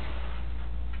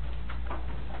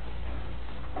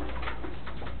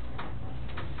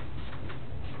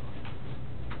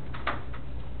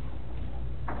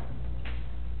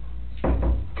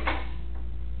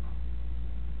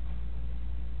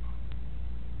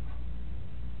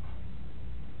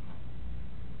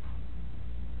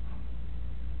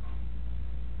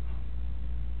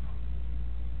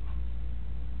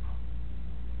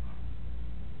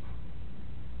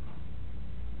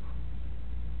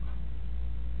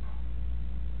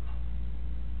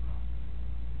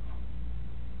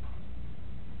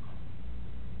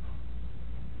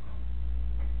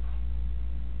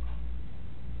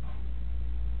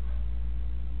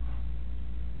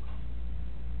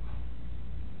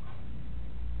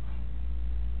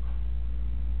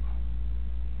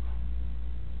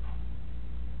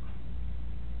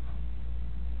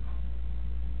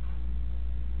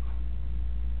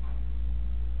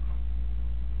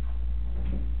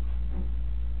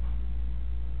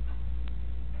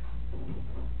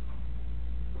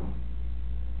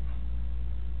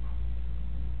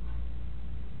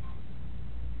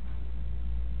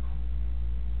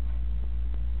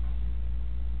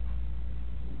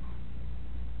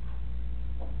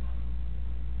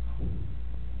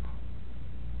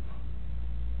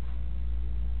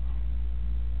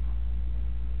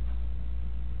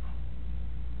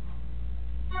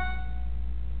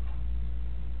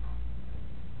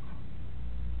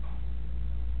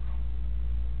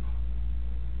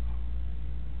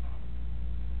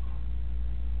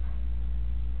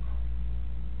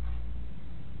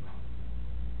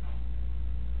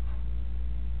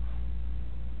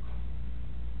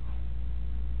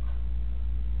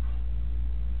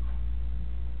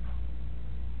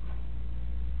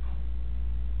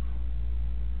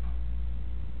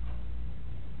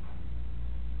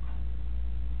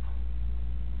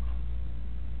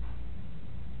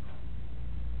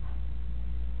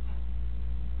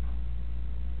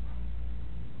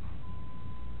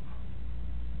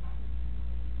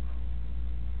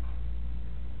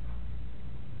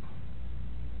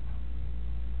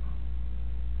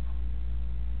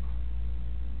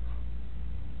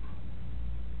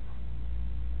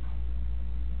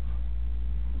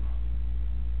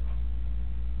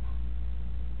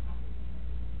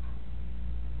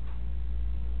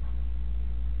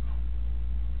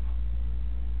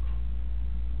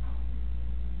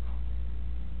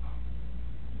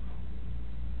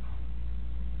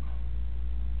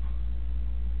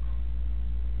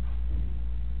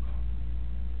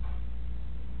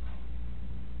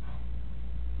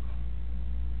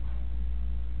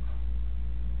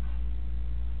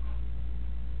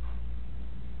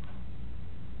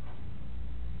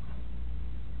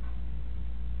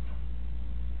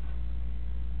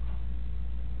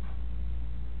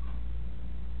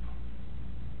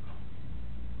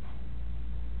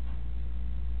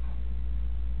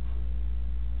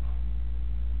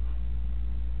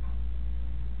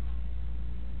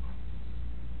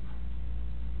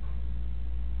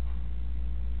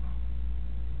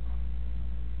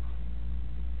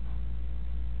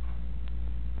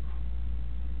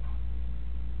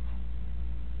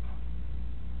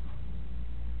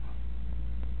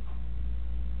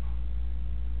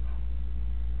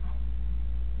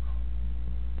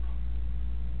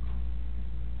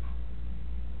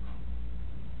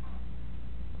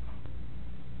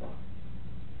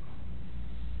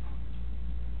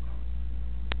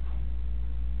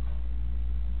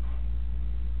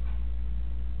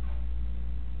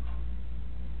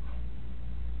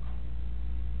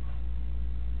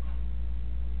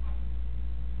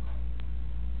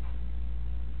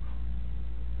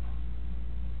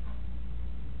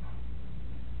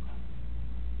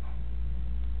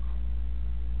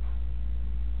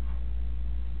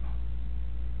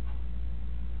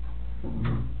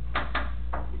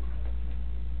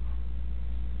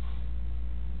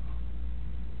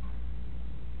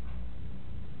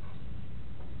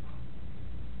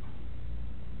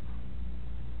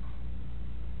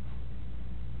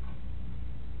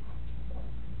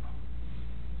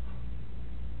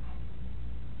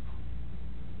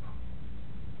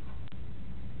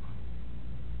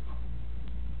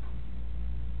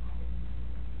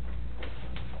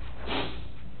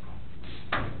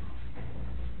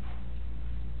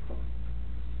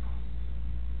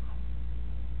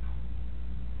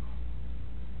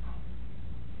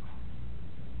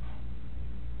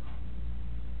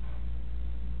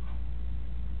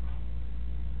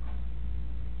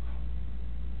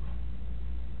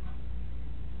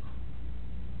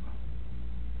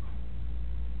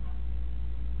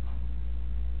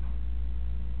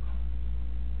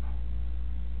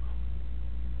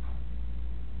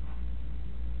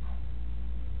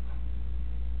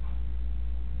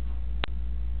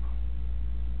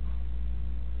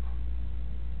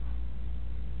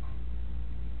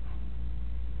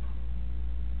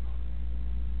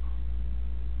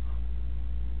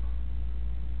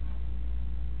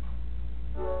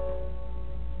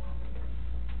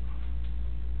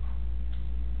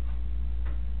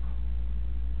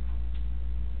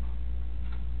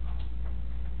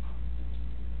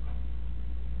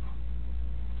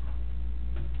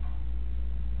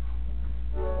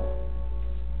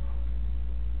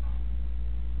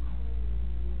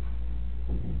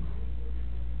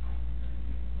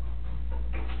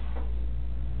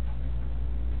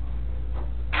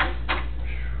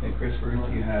 Chris, we're gonna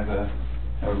let you have,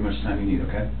 however much time you need,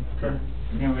 okay? Okay.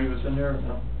 You gonna leave us in there or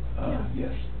no?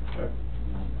 Yes. Okay.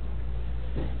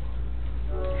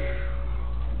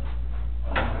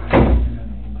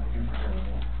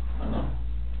 I know.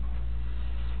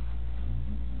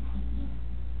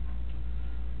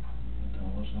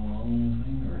 Tell us how long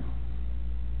anything, or?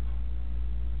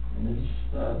 And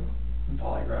it's,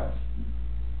 polygraph,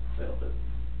 failed it.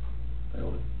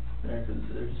 Yeah, 'cause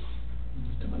there's,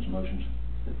 Too much emotions.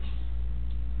 it's,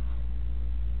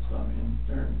 so I mean,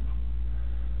 they're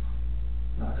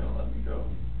not gonna let me go.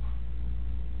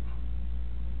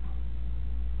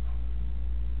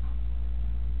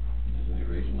 Is there any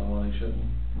reason why they shouldn't?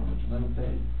 What's the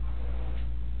name?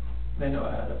 They know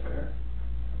I had an affair.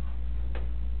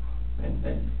 And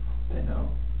they know.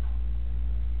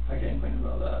 I can't complain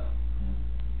about that.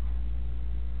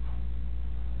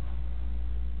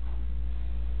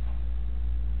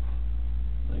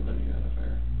 They know you had an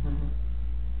affair. Mm-hmm.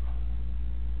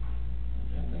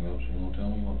 Anything else you wanna tell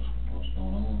me, what's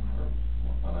going on, or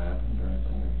what might have happened, or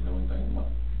anything, or you know anything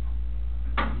about?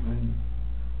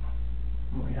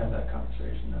 When we had that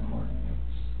conversation that morning, it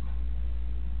was,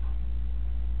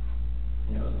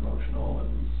 you know, it was emotional, it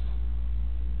was,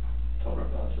 told her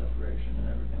about separation and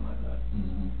everything like that.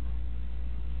 Mm-hmm.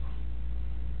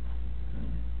 And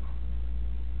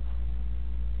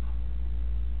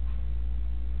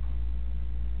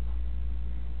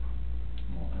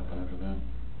What happened after that?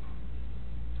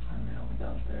 I mean, I went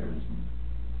downstairs and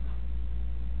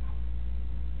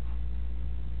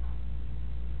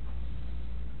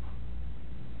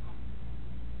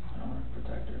I don't want to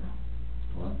protect her.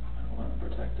 What? I don't want to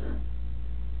protect her.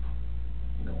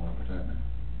 You don't wanna protect her?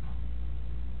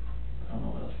 I don't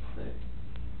know what else to say.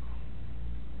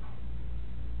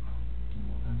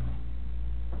 What happened?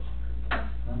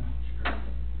 Huh?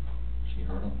 She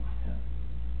hurt him? Yeah.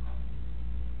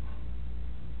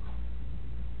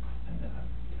 And then I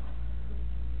freaked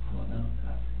out. What now?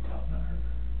 I freaked out and I hurt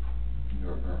her. You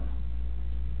hurt her?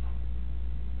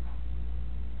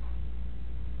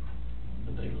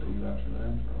 Did they leave after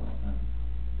that, or what happened?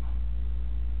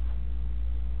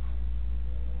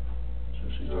 So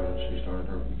she started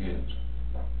hurting kids?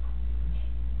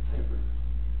 They were,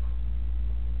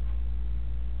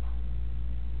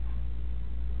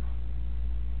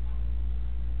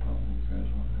 Oh, okay,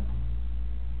 so what happened?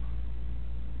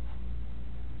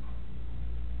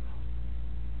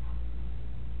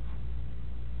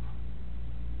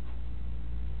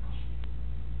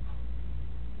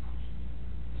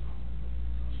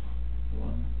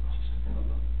 What?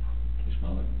 She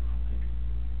smothered him?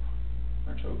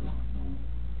 Or choking him? No.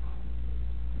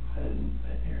 I didn't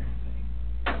hear anything.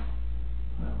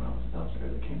 And then when I was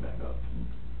downstairs, I came back up and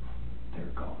they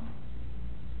were gone.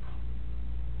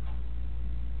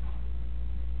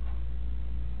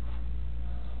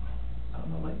 I don't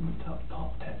know, like me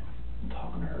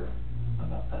talking to her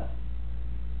about that.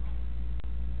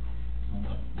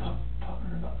 Talking to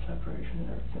her about separation and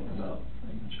everything, about,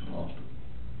 like, She lost it.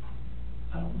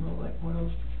 I don't know, like, what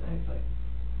else to say, like,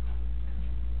 'cause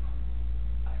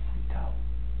I freaked out.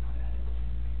 I had it.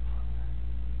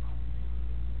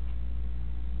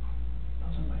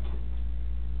 Those are my kids.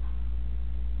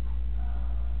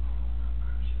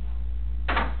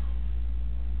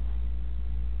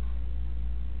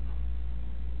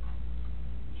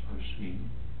 So she,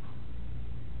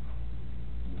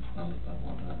 it's not that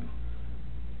one time,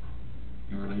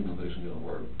 you were leaving this and go to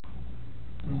work.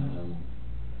 Mhm.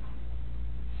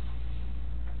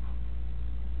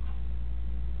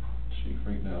 She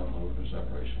freaked out over the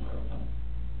separation and everything.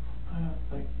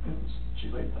 Like, it was, she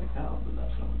laid back down, but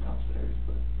that's when I went downstairs,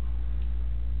 but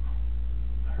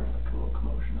I heard like a little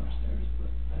commotion upstairs, but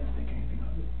I didn't think anything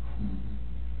of it. Mm-hmm.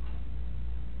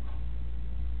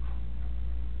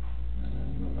 And then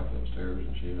you went back upstairs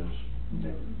and she was, And they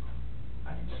were,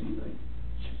 I could see, like,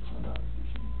 she was on top of me.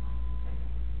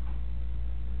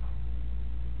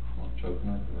 what, choking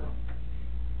her, or?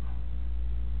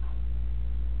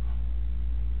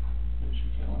 Did she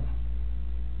kill her?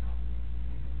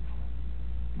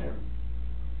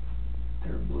 They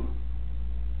were blue.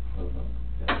 Both of them?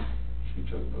 Yeah. She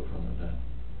choked both of them to death.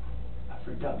 I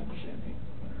freaked out at the same thing.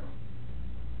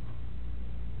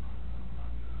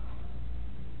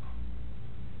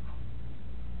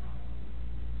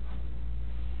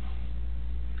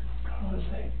 I don't know what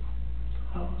to say.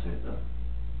 I don't know what to say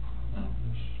though. No,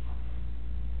 it's,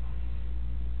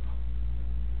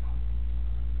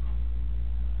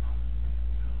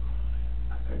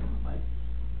 I couldn't, like,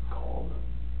 call the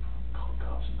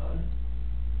cops about it.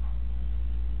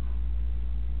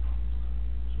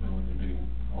 so then we could do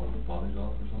all the bodies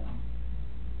off or something?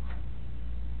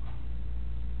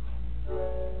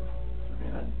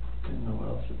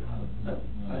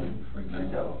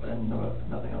 didn't know,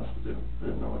 nothing else to do, I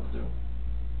didn't know what to do.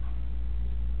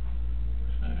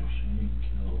 So she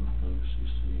killed Lucy,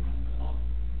 Steve, and Bella,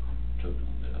 choked them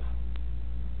to death.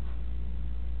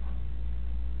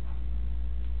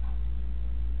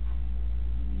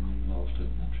 You lost it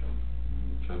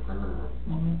and choke her or?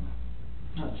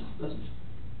 That's just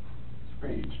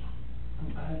rage.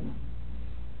 I hadn't.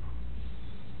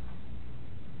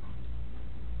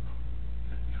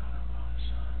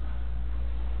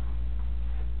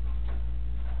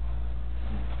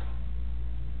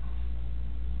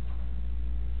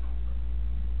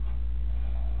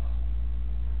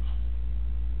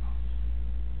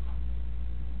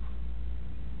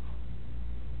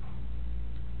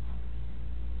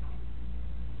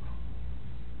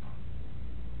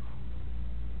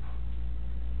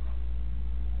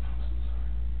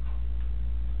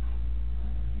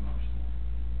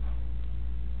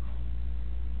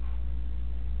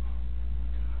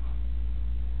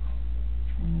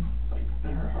 Like,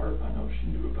 in her heart, I know she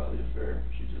knew about the affair.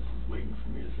 She just was waiting for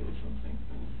me to say something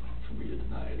and for me to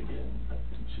deny it again. I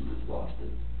think she just lost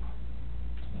it.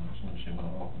 That's when she went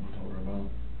off and told her about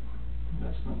it. And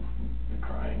that's when the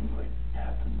crying, like,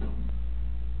 happened and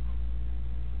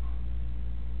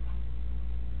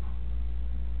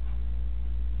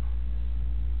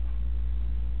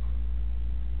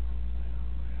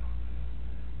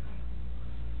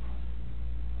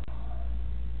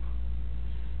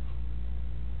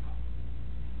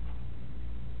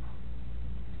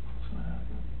that's what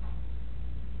happened.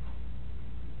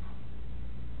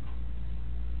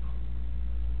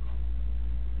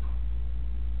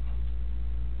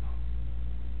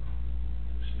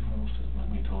 She lost it when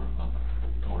we told her about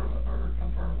or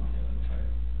confirmed we had an affair.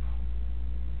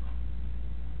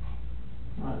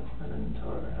 I didn't tell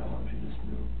her I had one, she just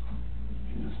knew.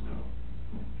 She just knew.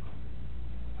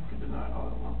 I could deny it all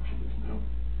I want, she just knew.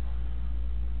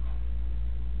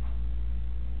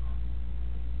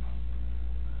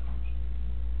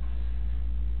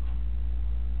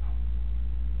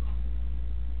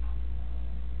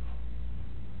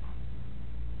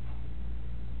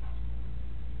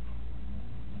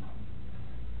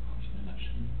 Saying that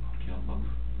she killed both of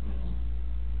them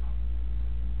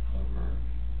over,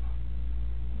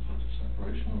 was it the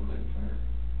separation or the affair?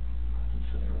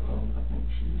 I think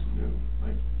she just knew,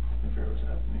 like, the affair was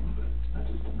happening, but I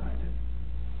just denied it.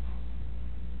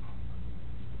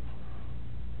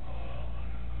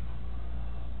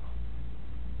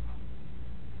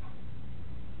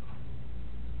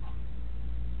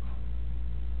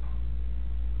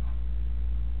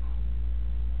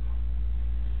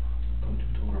 But you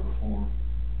told her before,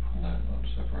 on that, about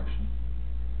separation.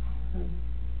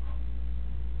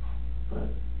 But,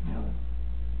 you know,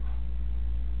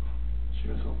 she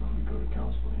was hoping we'd go to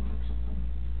counseling or something.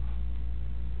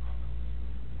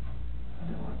 I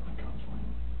didn't want to go to counseling.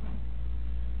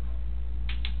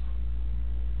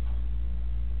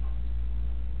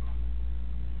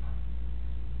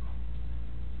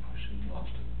 She lost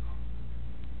it.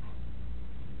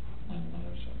 And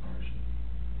another separation.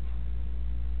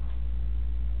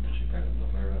 Did she break up the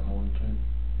affair that morning too?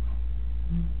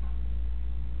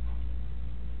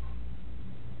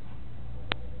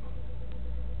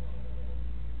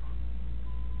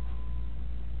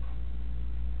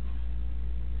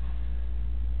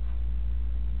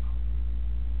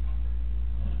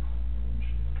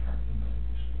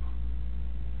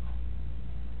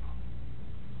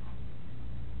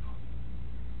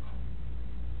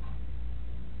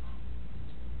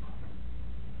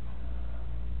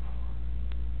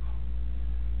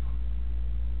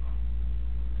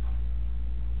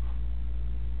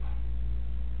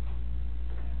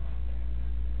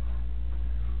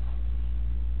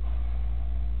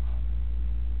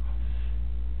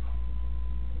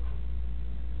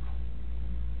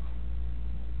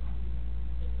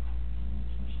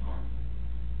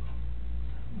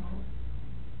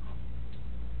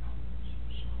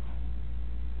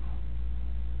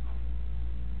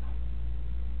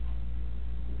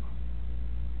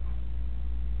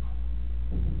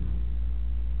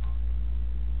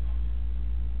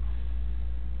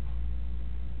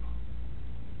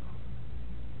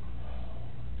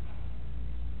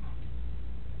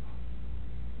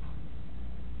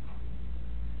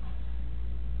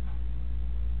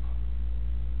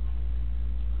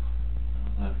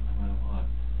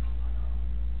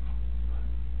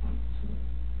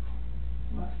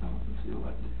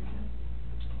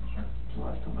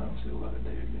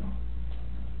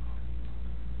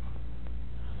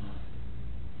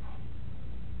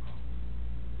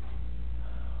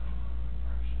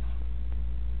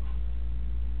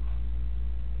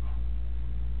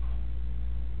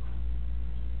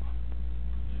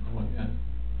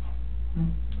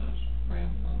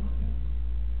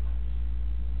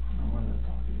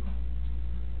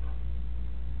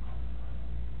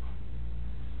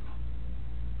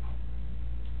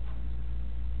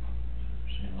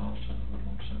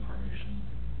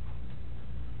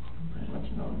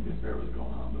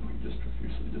 just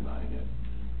profusely denying it.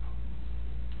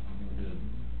 I never did.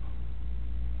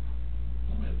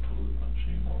 I made a total bunch,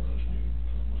 she more or less knew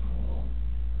something was going on.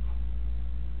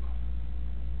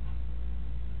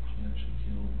 She actually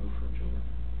killed both her children.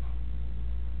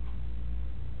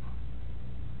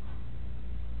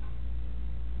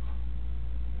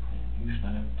 And you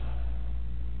snapped.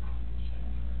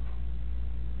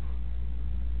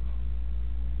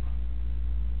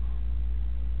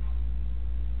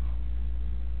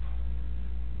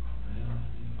 Well, I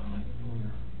need to find a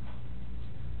lawyer.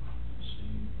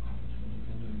 See what we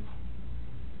can do.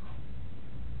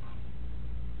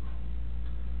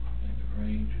 Take the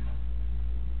rage.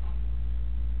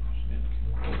 Snip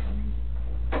kill them.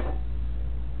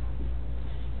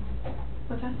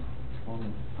 What's that?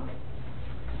 Woman.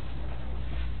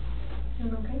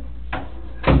 Doing okay?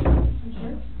 You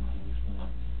sure? No, it's not.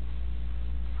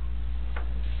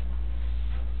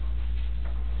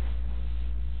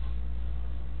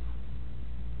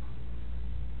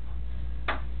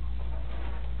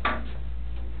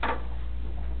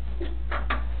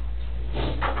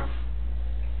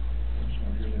 I'm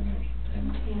sorry, your name was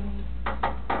Tammy. Tammy.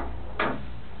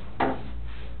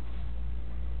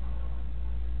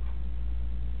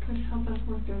 Just help us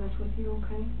work through this with you,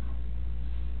 okay?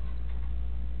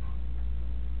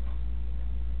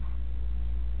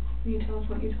 Will you tell us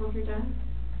what you told your dad?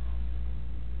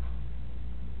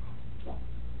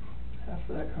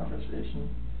 After that conversation,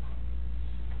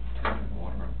 Take the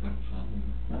water up there, son.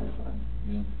 no, you're fine.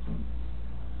 Yeah.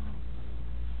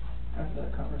 After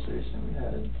that conversation we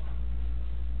had,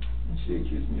 and she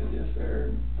accused me of the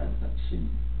affair, and she,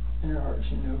 in her heart,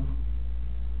 she knew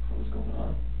what was going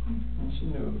on. Mm-hmm. And she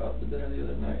knew about the dinner the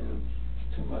other night. It was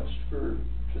too much for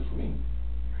just me.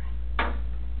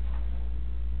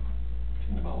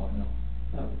 Think about what now?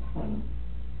 When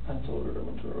I told her I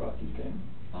went to a Rockies game,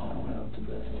 Oh. I went out to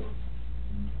bed.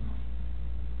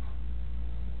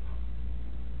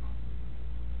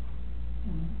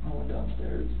 I went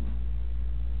downstairs.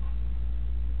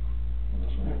 And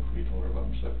that's when you told her about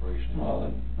the separation?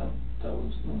 Well, that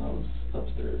was when I was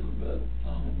upstairs in bed.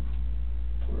 Oh. And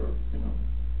told her,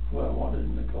 what I wanted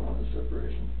and to go on the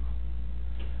separation.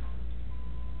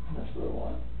 And that's what I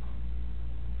want.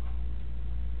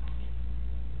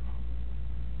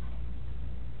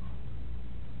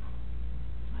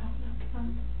 What happened after that?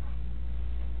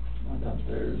 Went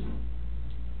downstairs and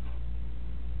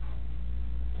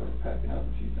started packing up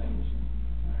a few things. And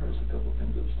I heard a couple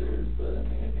things upstairs, but I didn't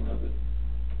think anything of it.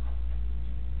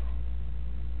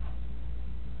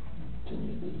 I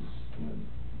continued to just,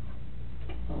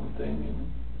 my own thing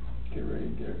and get ready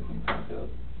to get everything packed up.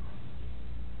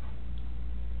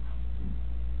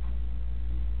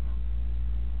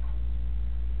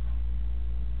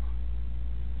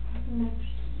 What happened next?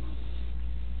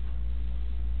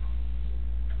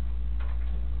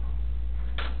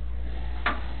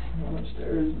 I went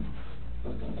upstairs and I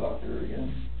was going to talk to her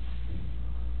again.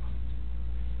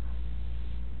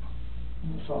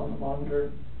 And I saw on the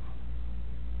monitor,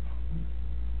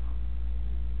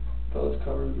 Bella's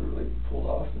covers were like pulled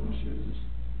off and she was just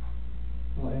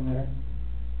laying there.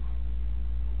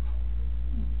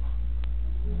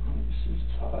 And she was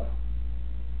just hot.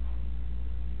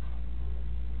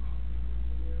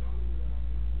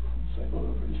 So I go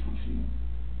over to Cece.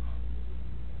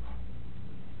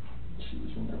 She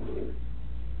was in there with her.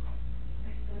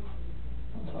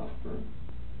 On top of her.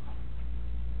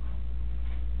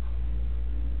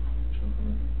 Choking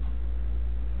her?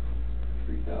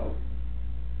 Freaked out.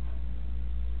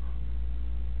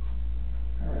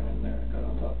 I ran in there and got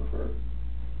on top of her.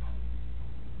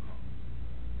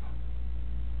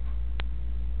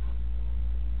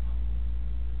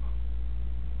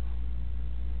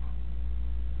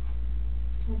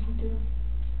 What'd you do?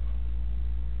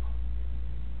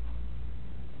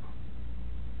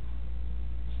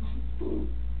 She blew.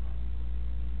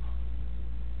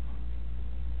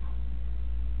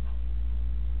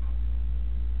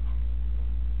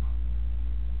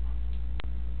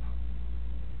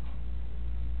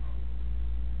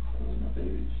 Those are my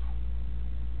babies.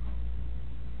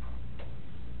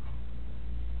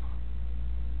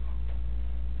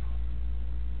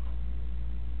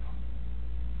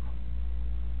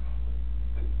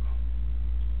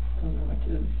 Those are my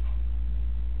kids.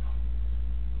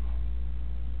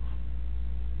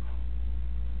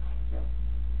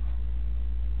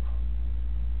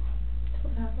 So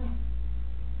what happened?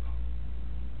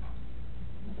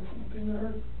 That's something that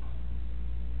hurt.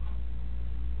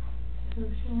 Who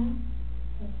she knew?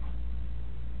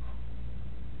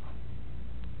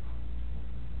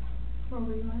 Where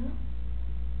were you at?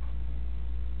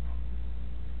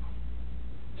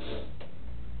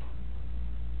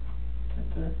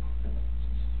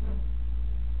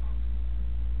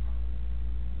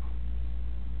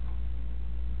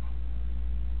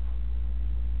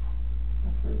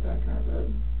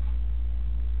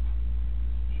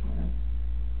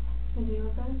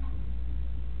 that? Okay.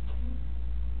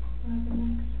 What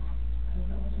happened next? I don't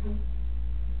know what to do.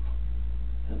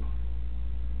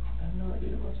 I have no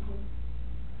idea what to do.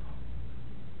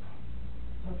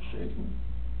 I'm shaking.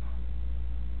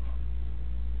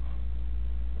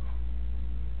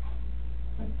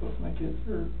 Like, both my kids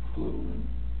are blue and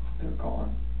they're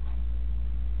gone.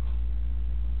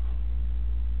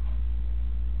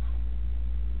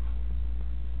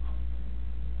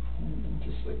 And I'm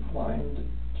just like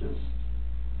blind,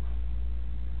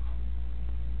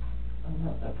 I'm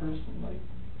not that person, like,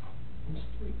 I'm just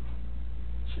like,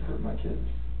 she hurt my kids.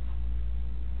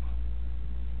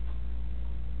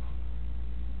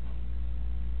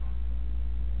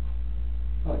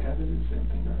 Like, I had to do the same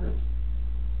thing to her.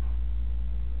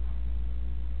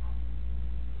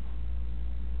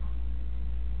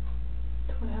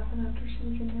 What happened after she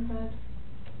was in here?